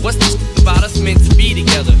 And what's this about us meant to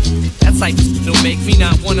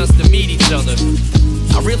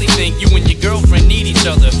think you and your girlfriend need each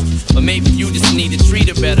other, or maybe you just need to treat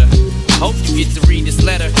her better. Hope you get to read this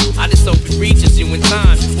letter. I just hope it reaches you in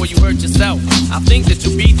time before you hurt yourself. I think that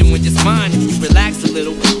you'll be doing just fine if you relax a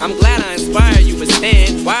little. I'm glad I inspire you, but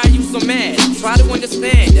Stan, why are you so mad? Try to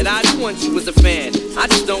understand that I do want you as a fan. I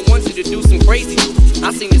just don't want you to do some crazy.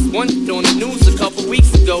 I seen this one on the news a couple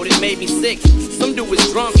weeks ago that made me sick. Some dude was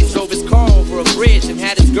drunk and drove his car over a bridge and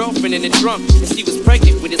had his girlfriend in the trunk, and she was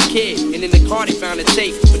pregnant with his kid. And in the car they found a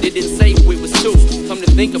tape, but they didn't say who it was to. Come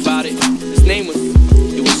to think about it, his name was,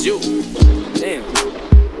 it was you. Damn.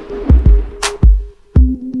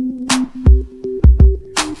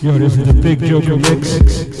 Yo, this is the Big Joker mix.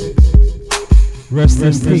 Rest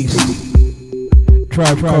in peace.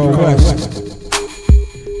 Tribe Called West.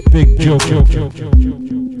 Big Joker.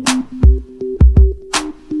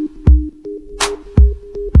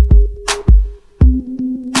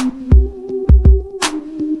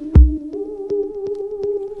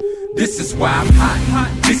 This is why I'm hot.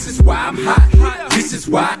 This is why I'm hot. This is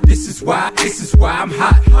why I'm hot. This is why I'm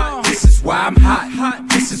hot.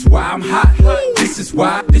 This is why I'm hot.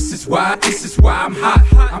 This is why I'm hot.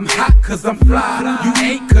 I'm hot cause I'm fly. You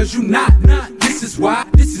ain't cause you not. This is why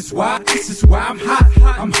I'm hot.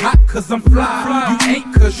 I'm hot cause I'm fly. You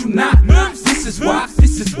ain't cause you not. This is why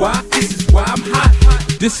I'm hot.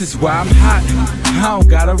 This is why I'm hot. I don't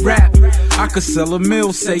gotta rap. I could sell a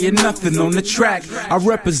mill saying nothing on the track. I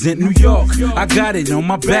represent New York. I got it on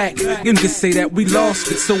my back. And just say that we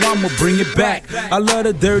lost it, so I'ma bring it back. I love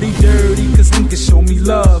the dirty, cause niggas show me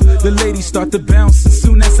love. The ladies start to bounce as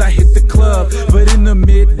soon as I hit the club. But in the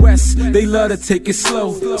Midwest, they love to take it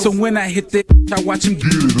slow. So when I hit the I watch them get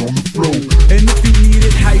it on the floor. And if you need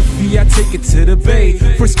it hyphy, I take it to the Bay.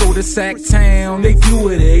 Frisco to Sacktown, they do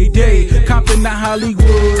it every day. Compton to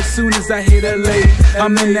Hollywood, soon as I hit LA.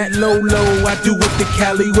 I'm in that low, I do it the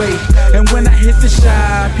Cali way. And when I hit the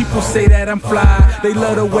Shy, people say that I'm fly. They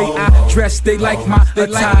love the way I dress, they like my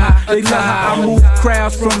attire. They love how I move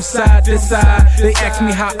crowds from side to side. They ask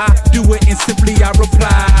me how I do it, and simply I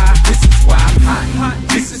reply. This is why I'm hot.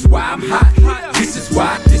 This is why I'm hot. This is why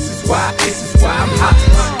I'm hot.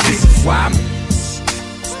 This is why I'm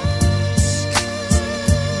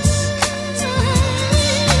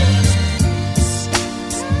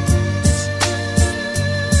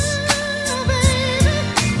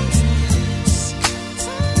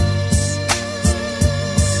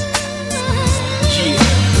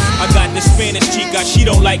Spanish chica, she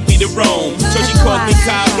don't like me to roam, so she calls me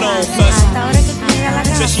cabrón. Plus,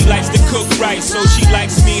 says she likes to cook right, so she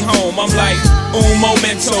likes me home. I'm like, un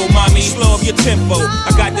momento, mommy, slow up your tempo.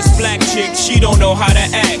 I got this black chick, she don't know how to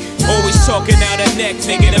act. Always talking out her neck,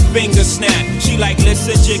 nigga, the finger snap. She like,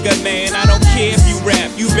 listen, jigger, man, I don't care if you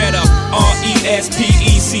rap. You better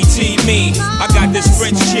R-E-S-P-E-C-T me. I got this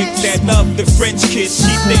French chick that love the French kiss.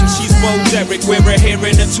 She thinks she's Bo Derek, wear her hair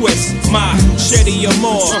in a twist. My Shetty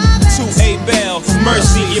Amore, 2A Bell,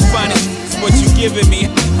 Mercy, you find it what you giving me.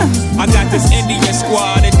 I got this Indian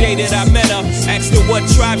squad, the day that I met her. Asked her what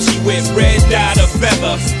tribe she with, red dot or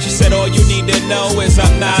feather. She said all you need to know is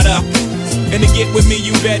I'm not a. And to get with me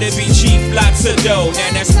you better be cheap, lots of dough.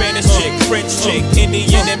 Now that Spanish chick, French chick,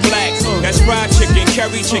 Indian and black. That's fried chicken,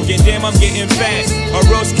 curry chicken, damn I'm getting fat.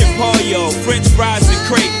 Arroz con pollo, French fries and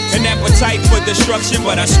crepe. An appetite for destruction,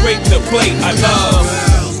 but I scrape the plate. I love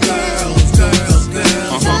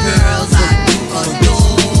girls, I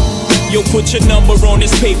adore. Yo, put your number on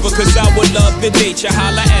this paper, cause I would love to date you.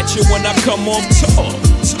 Holla at you when I come on tour.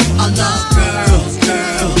 I love girls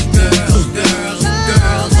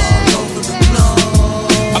all over the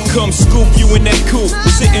globe. I come scoop you in that coupe,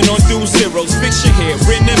 sitting on 2 zeros. Fix your hair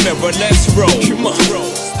in the mirror, let's roll. Come on,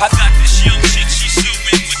 I got this young chick, she's so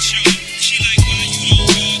immature. She like why you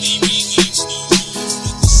already remix.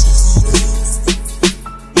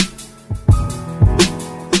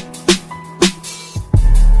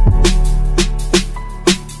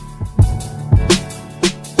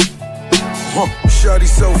 Shawty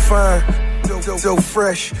so fine, so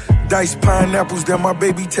fresh. Diced pineapples that my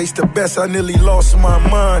baby tastes the best. I nearly lost my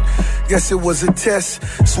mind. Guess it was a test.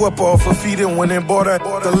 Swept off her feet and went and bought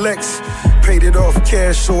the Lex. Paid it off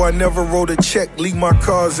cash, so I never wrote a check. Leave my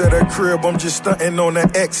cars at her crib, I'm just stunting on the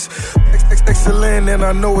X. Excellent, and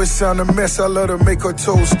I know it sound a mess. I love to make her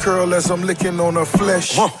toes curl as I'm licking on her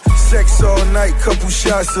flesh. Sex all night, couple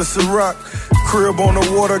shots of Ciroc. Crib on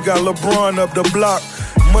the water, got LeBron up the block.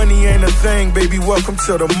 Money ain't a thing, baby, welcome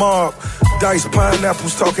to the mob. Diced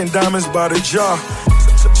pineapples, talking diamonds by the jar.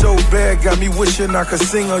 So bad, got me wishing I could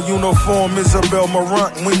sing a uniform Isabel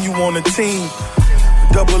Marant when you on a team.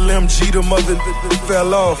 Double MG, the mother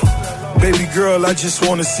fell off. Baby girl, I just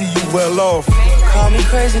wanna see you well off. Call me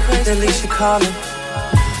crazy, at least you callin'.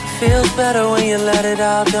 feels better when you let it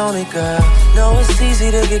out, don't it, girl? Know it's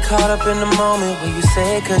easy to get caught up in the moment when you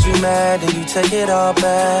say it cause you mad, then you take it all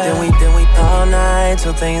back. Then we all night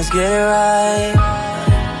till things get right.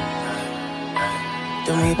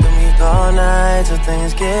 Then we all night till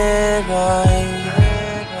things get right.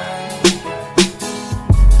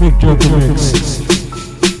 Big Joker Mix.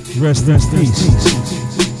 Rest in peace.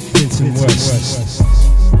 Vincent West.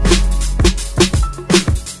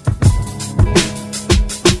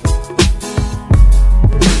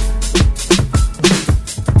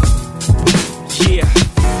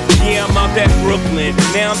 At Brooklyn,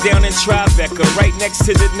 now I'm down in Tribeca, right next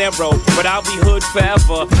to the Narrow, but I'll be hood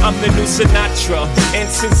forever. I'm the new Sinatra, and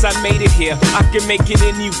since I made it here, I can make it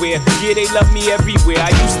anywhere. Yeah, they love me everywhere.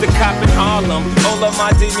 I used to cop in Harlem, all of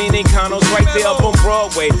my Dominicanos right there up on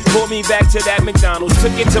Broadway. Pulled me back to that McDonald's,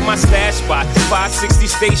 took it to my stash spot, 560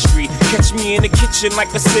 State Street. Catch me in the kitchen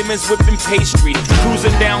like a Simmons whipping pastry.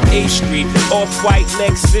 Cruising down A Street, off-white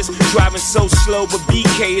Lexus, driving so slow, but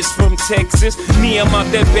BK is from Texas. Me, I'm out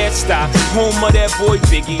that Bed-Stuy, home of that boy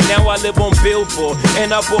Biggie. Now I live on Billboard,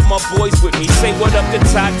 and I brought my boys with me. Say what up to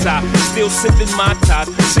Tata, still sipping my ties.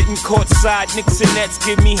 Sitting courtside, Knicks and Nets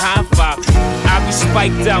give me high five. I be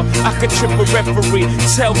spiked out, I could trip a referee.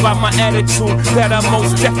 Tell by my attitude that I'm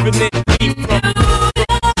most definitely from.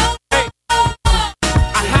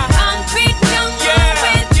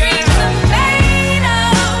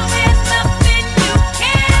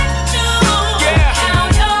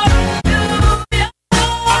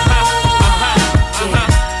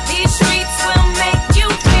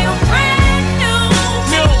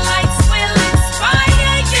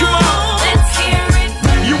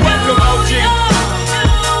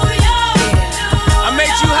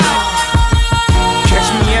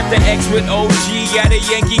 With OG at a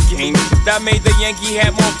Yankee game, that made the Yankee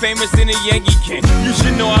hat more famous than a Yankee can. You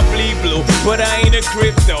should know I bleed blue, but I ain't a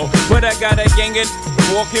crypto. But I got a gang of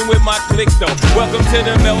walking with my click though. Welcome to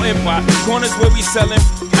the melting pot, corners where we sellin'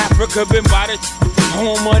 Africa been by the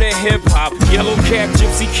home of the hip hop. Yellow cap,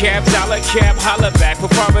 gypsy cap, dollar cap, holla back.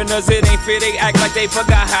 For foreigners it ain't fair, they act like they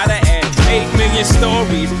forgot how to act. 8 million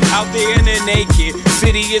stories out there in the naked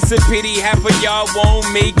city. It's a pity half of y'all won't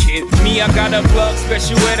make it. Me, I got a plug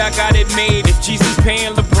special ed, I got it made. If Jesus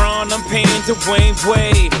paying LeBron, I'm paying Dwayne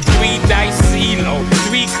Wade. 3 dice CeeLo,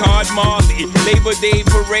 3 card Marley. Labor Day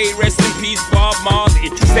parade, rest in peace Bob Marley.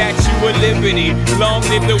 Statue of Liberty, long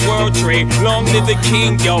live the World Trade, long live the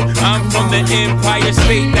King, yo. I'm from the Empire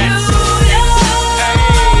State. That's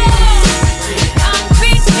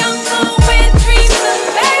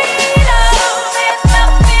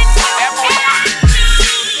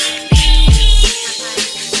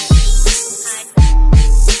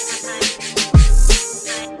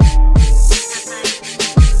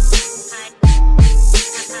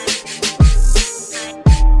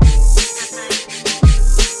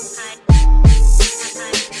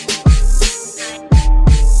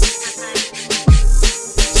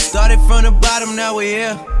now we're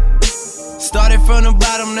here. Started from the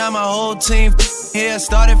bottom, now my whole team here.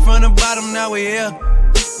 Started from the bottom, now we're here.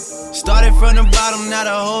 Started from the bottom, now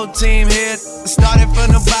the whole team here. Started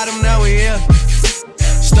from the bottom, now we're here.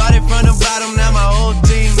 Started from the bottom, now my whole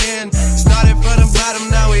team in. Started from the bottom,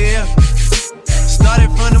 now we're here. Started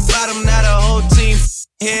from the bottom, now the whole team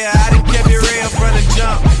here. I done kept it real from the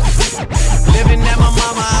jump. Living at my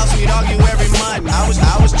mama's house, we'd argue every month.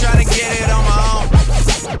 I was trying to get it on my own.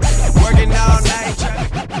 Working all night.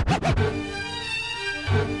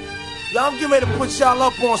 Yo, I'm getting ready to put y'all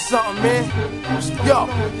up on something, man. Yo,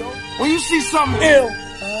 when you see something ill,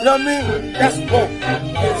 you know what I mean? That's woke.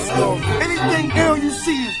 Anything ill you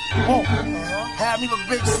see is woke. Have me with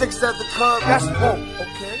big 6 at the club, that's woke.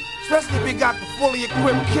 Okay. Especially if it got the fully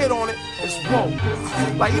equipped kid on it, it's woke.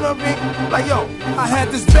 Like, you know what I mean? Like, yo, I had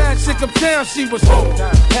this bad chick uptown, she was woke.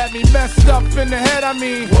 Had me messed up in the head, I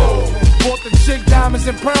mean. Bought the chick diamonds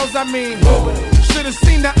and pearls, I mean. Should've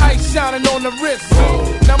seen the ice shining on the wrist.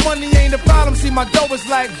 Now money ain't a problem, see my dough is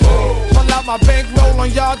like. Pull out my bankroll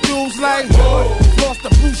on y'all dudes like. Lost the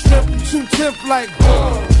blue strip, 2/10 like.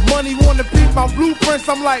 Money wanna peep my blueprints,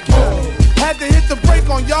 I'm like. Had to hit the brake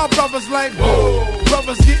on y'all brothers like.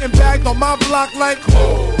 Brothers getting bagged on my block like.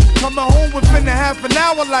 Coming home within a half an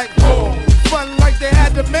hour like. Frontin' like they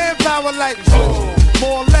had the manpower like.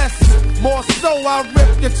 More or less, more so, I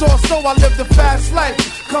rip your torso, I live the fast life.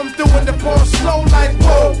 Come through in the pour slow like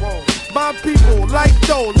whoa. My people like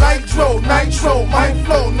dough, like dro, nitro, my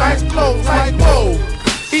flow, nice clothes like whoa.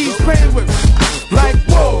 Ease pain with like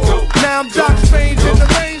whoa. Now I'm Doc Strange in the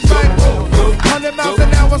range like whoa. 100 miles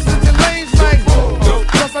an hour switching lanes like whoa.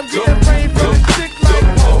 Plus I'm getting pain from the chick like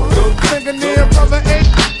whoa. Fingernail rubber 8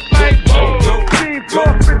 like whoa. Team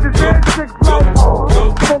talk bitches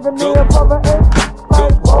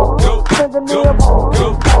nigga near.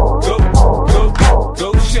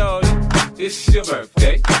 Go, shorty, it's your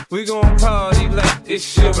birthday. We gon' party like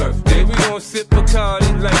it's your birthday. We gon' sip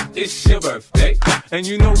Bacardi like it's your birthday. And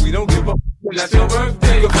you know we don't give up. That's your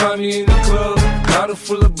birthday. You'll find me in the club, bottle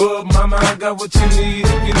full of bub. Mama, I got what you need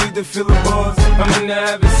if you need to feel the buzz. I'm into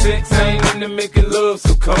having sex, I ain't into making love.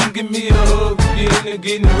 So come give me a hug if you're into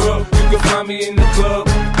getting rough. You can find me in the club,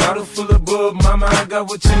 bottle full of bub. Mama, I got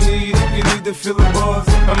what you need if you need to feel the buzz.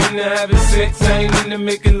 I'm into having sex, I ain't into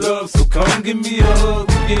making love. So come give me a hug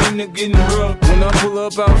if you're into getting rough. When I pull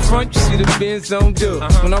up out front, you see the Benz on dub.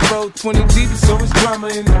 When I roll 20 deep, so it's drama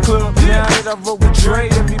in the club. Now that I roll with Dre,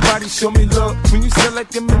 everybody show me love. When you sell like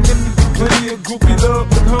them and them, you get plenty of groupie love.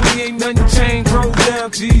 But homie, ain't nothing changed. Roll down,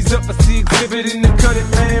 G's up. I see exhibit in the cut it,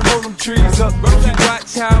 man. Roll them trees up. If you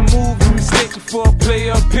watch how I move, you mistake before I play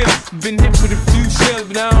up here. Been hit with a few shells,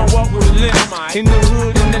 but I don't walk with a limp. In the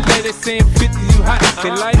hood, in the lady saying 50, you hot.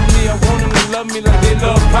 They like me, I want them to love me like they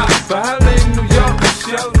love pop. But holla in New York,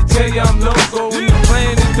 Michelle, to tell you I'm loco. And the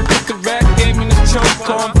plan is to put the rap game in the choke.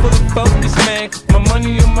 I'm fully focused, man. My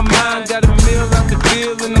money on my mind, got a meal out the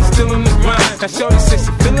deal, and I'm still in the grind. Now shorty says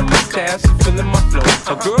she feeling my style, she feeling my flow.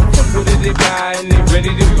 A girl from Wooded, they buy and they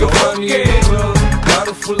ready to go. I'm in the club,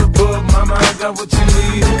 bottle full of bub. Mama, I got what you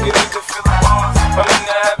need. You need to feel the buzz. I'm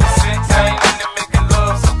into having sex, I ain't into making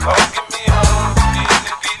love. So come give me a hug. You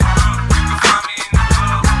into getting rough. You can find me in the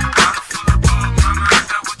club, bottle full of bub. Mama, I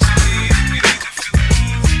got what you need. You need to feel the buzz.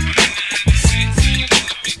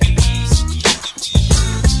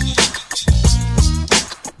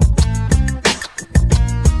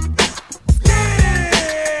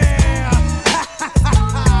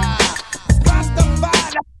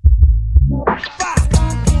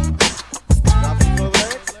 into having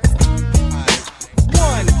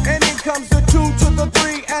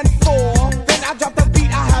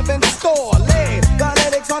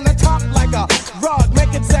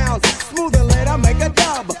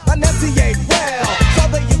sex, I ain't into making love. So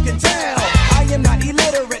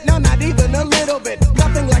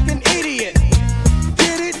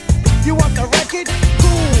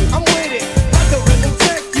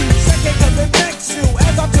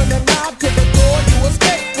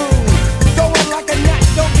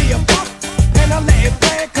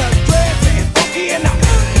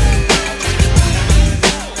give me a hug.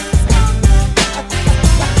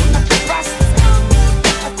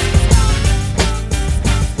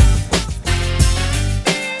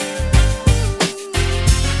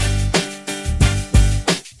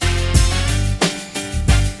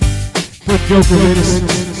 Joker,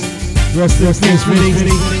 rest in peace,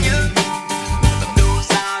 Vinny.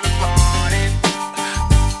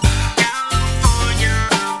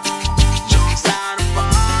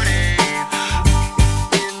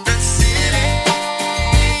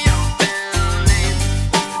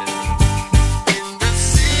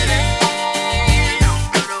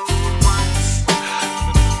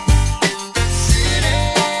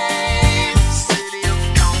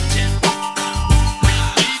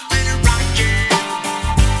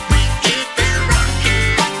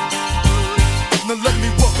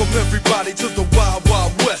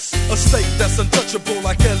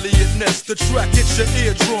 The track hits your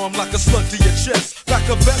eardrum like a slug to your chest. Like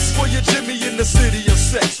a vest for your Jimmy in the city of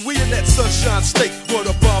sex. We in that sunshine state where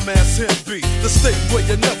the bomb ass him be. The state where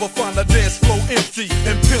you never find a dance floor empty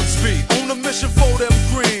and pimp speed. On a mission for them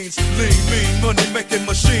greens. Lean, mean, money making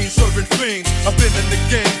machines serving fiends. I've been in the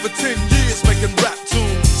game for 10 years making rap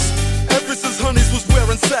tunes. Ever since Honeys was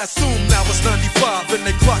wearing Sassoon. Now it's 95 and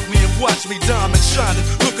they clock me and watch me diamond shining.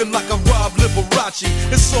 Looking like a Rob Liberace.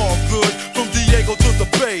 It's all good from Diego to the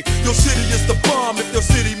Bay. Your city is the bomb if your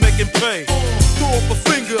city making pay. Throw up a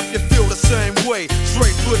finger if you feel the same way.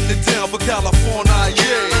 Straight putting it down for California,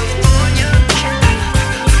 yeah.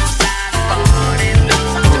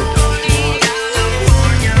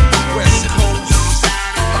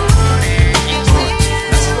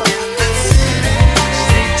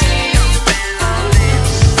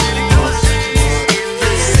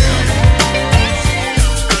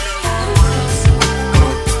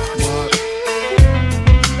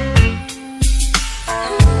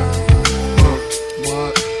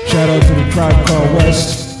 Shout out to the Tribe Called West.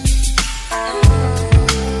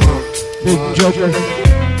 Big Joker.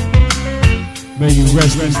 May you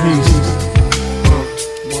rest in peace.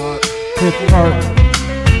 Hip Park.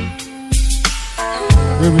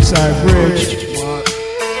 Riverside Bridge.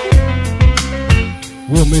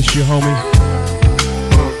 We'll miss you, homie.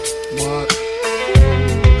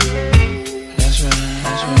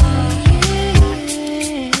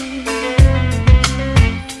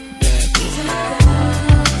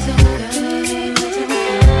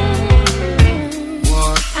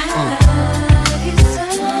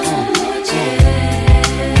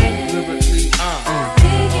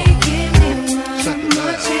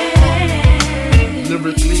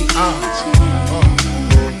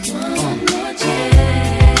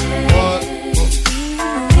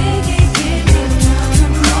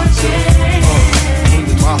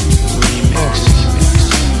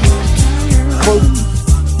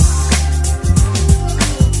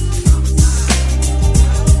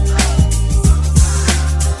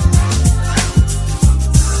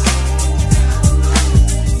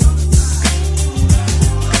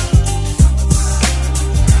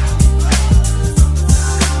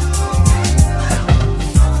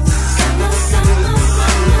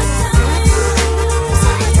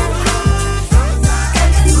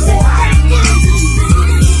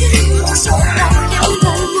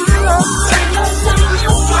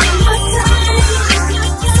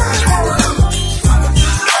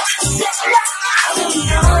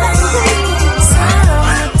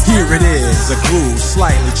 is a groove,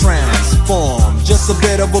 slightly transformed. Just a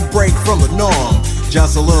bit of a break from the norm.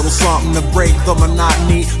 Just a little something to break the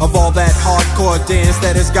monotony of all that hardcore dance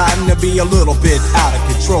that has gotten to be a little bit out of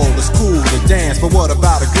control. It's cool to dance, but what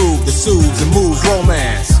about a groove that soothes and moves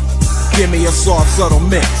romance? Give me a soft, subtle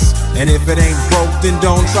mix, and if it ain't broke, then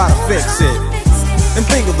don't try to fix it. And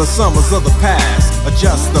think of the summers of the past.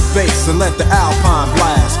 Adjust the bass and let the Alpine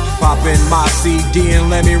blast. Pop in my CD and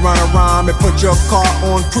let me run a rhyme and put your car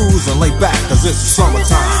on cruise and lay back, cause it's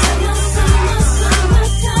summertime.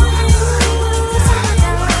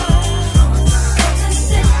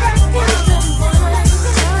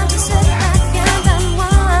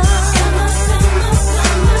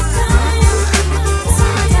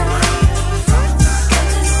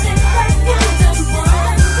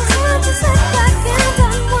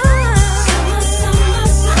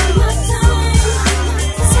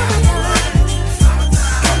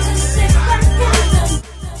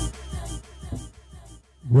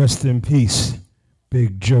 Rest in peace,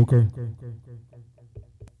 Big Joker.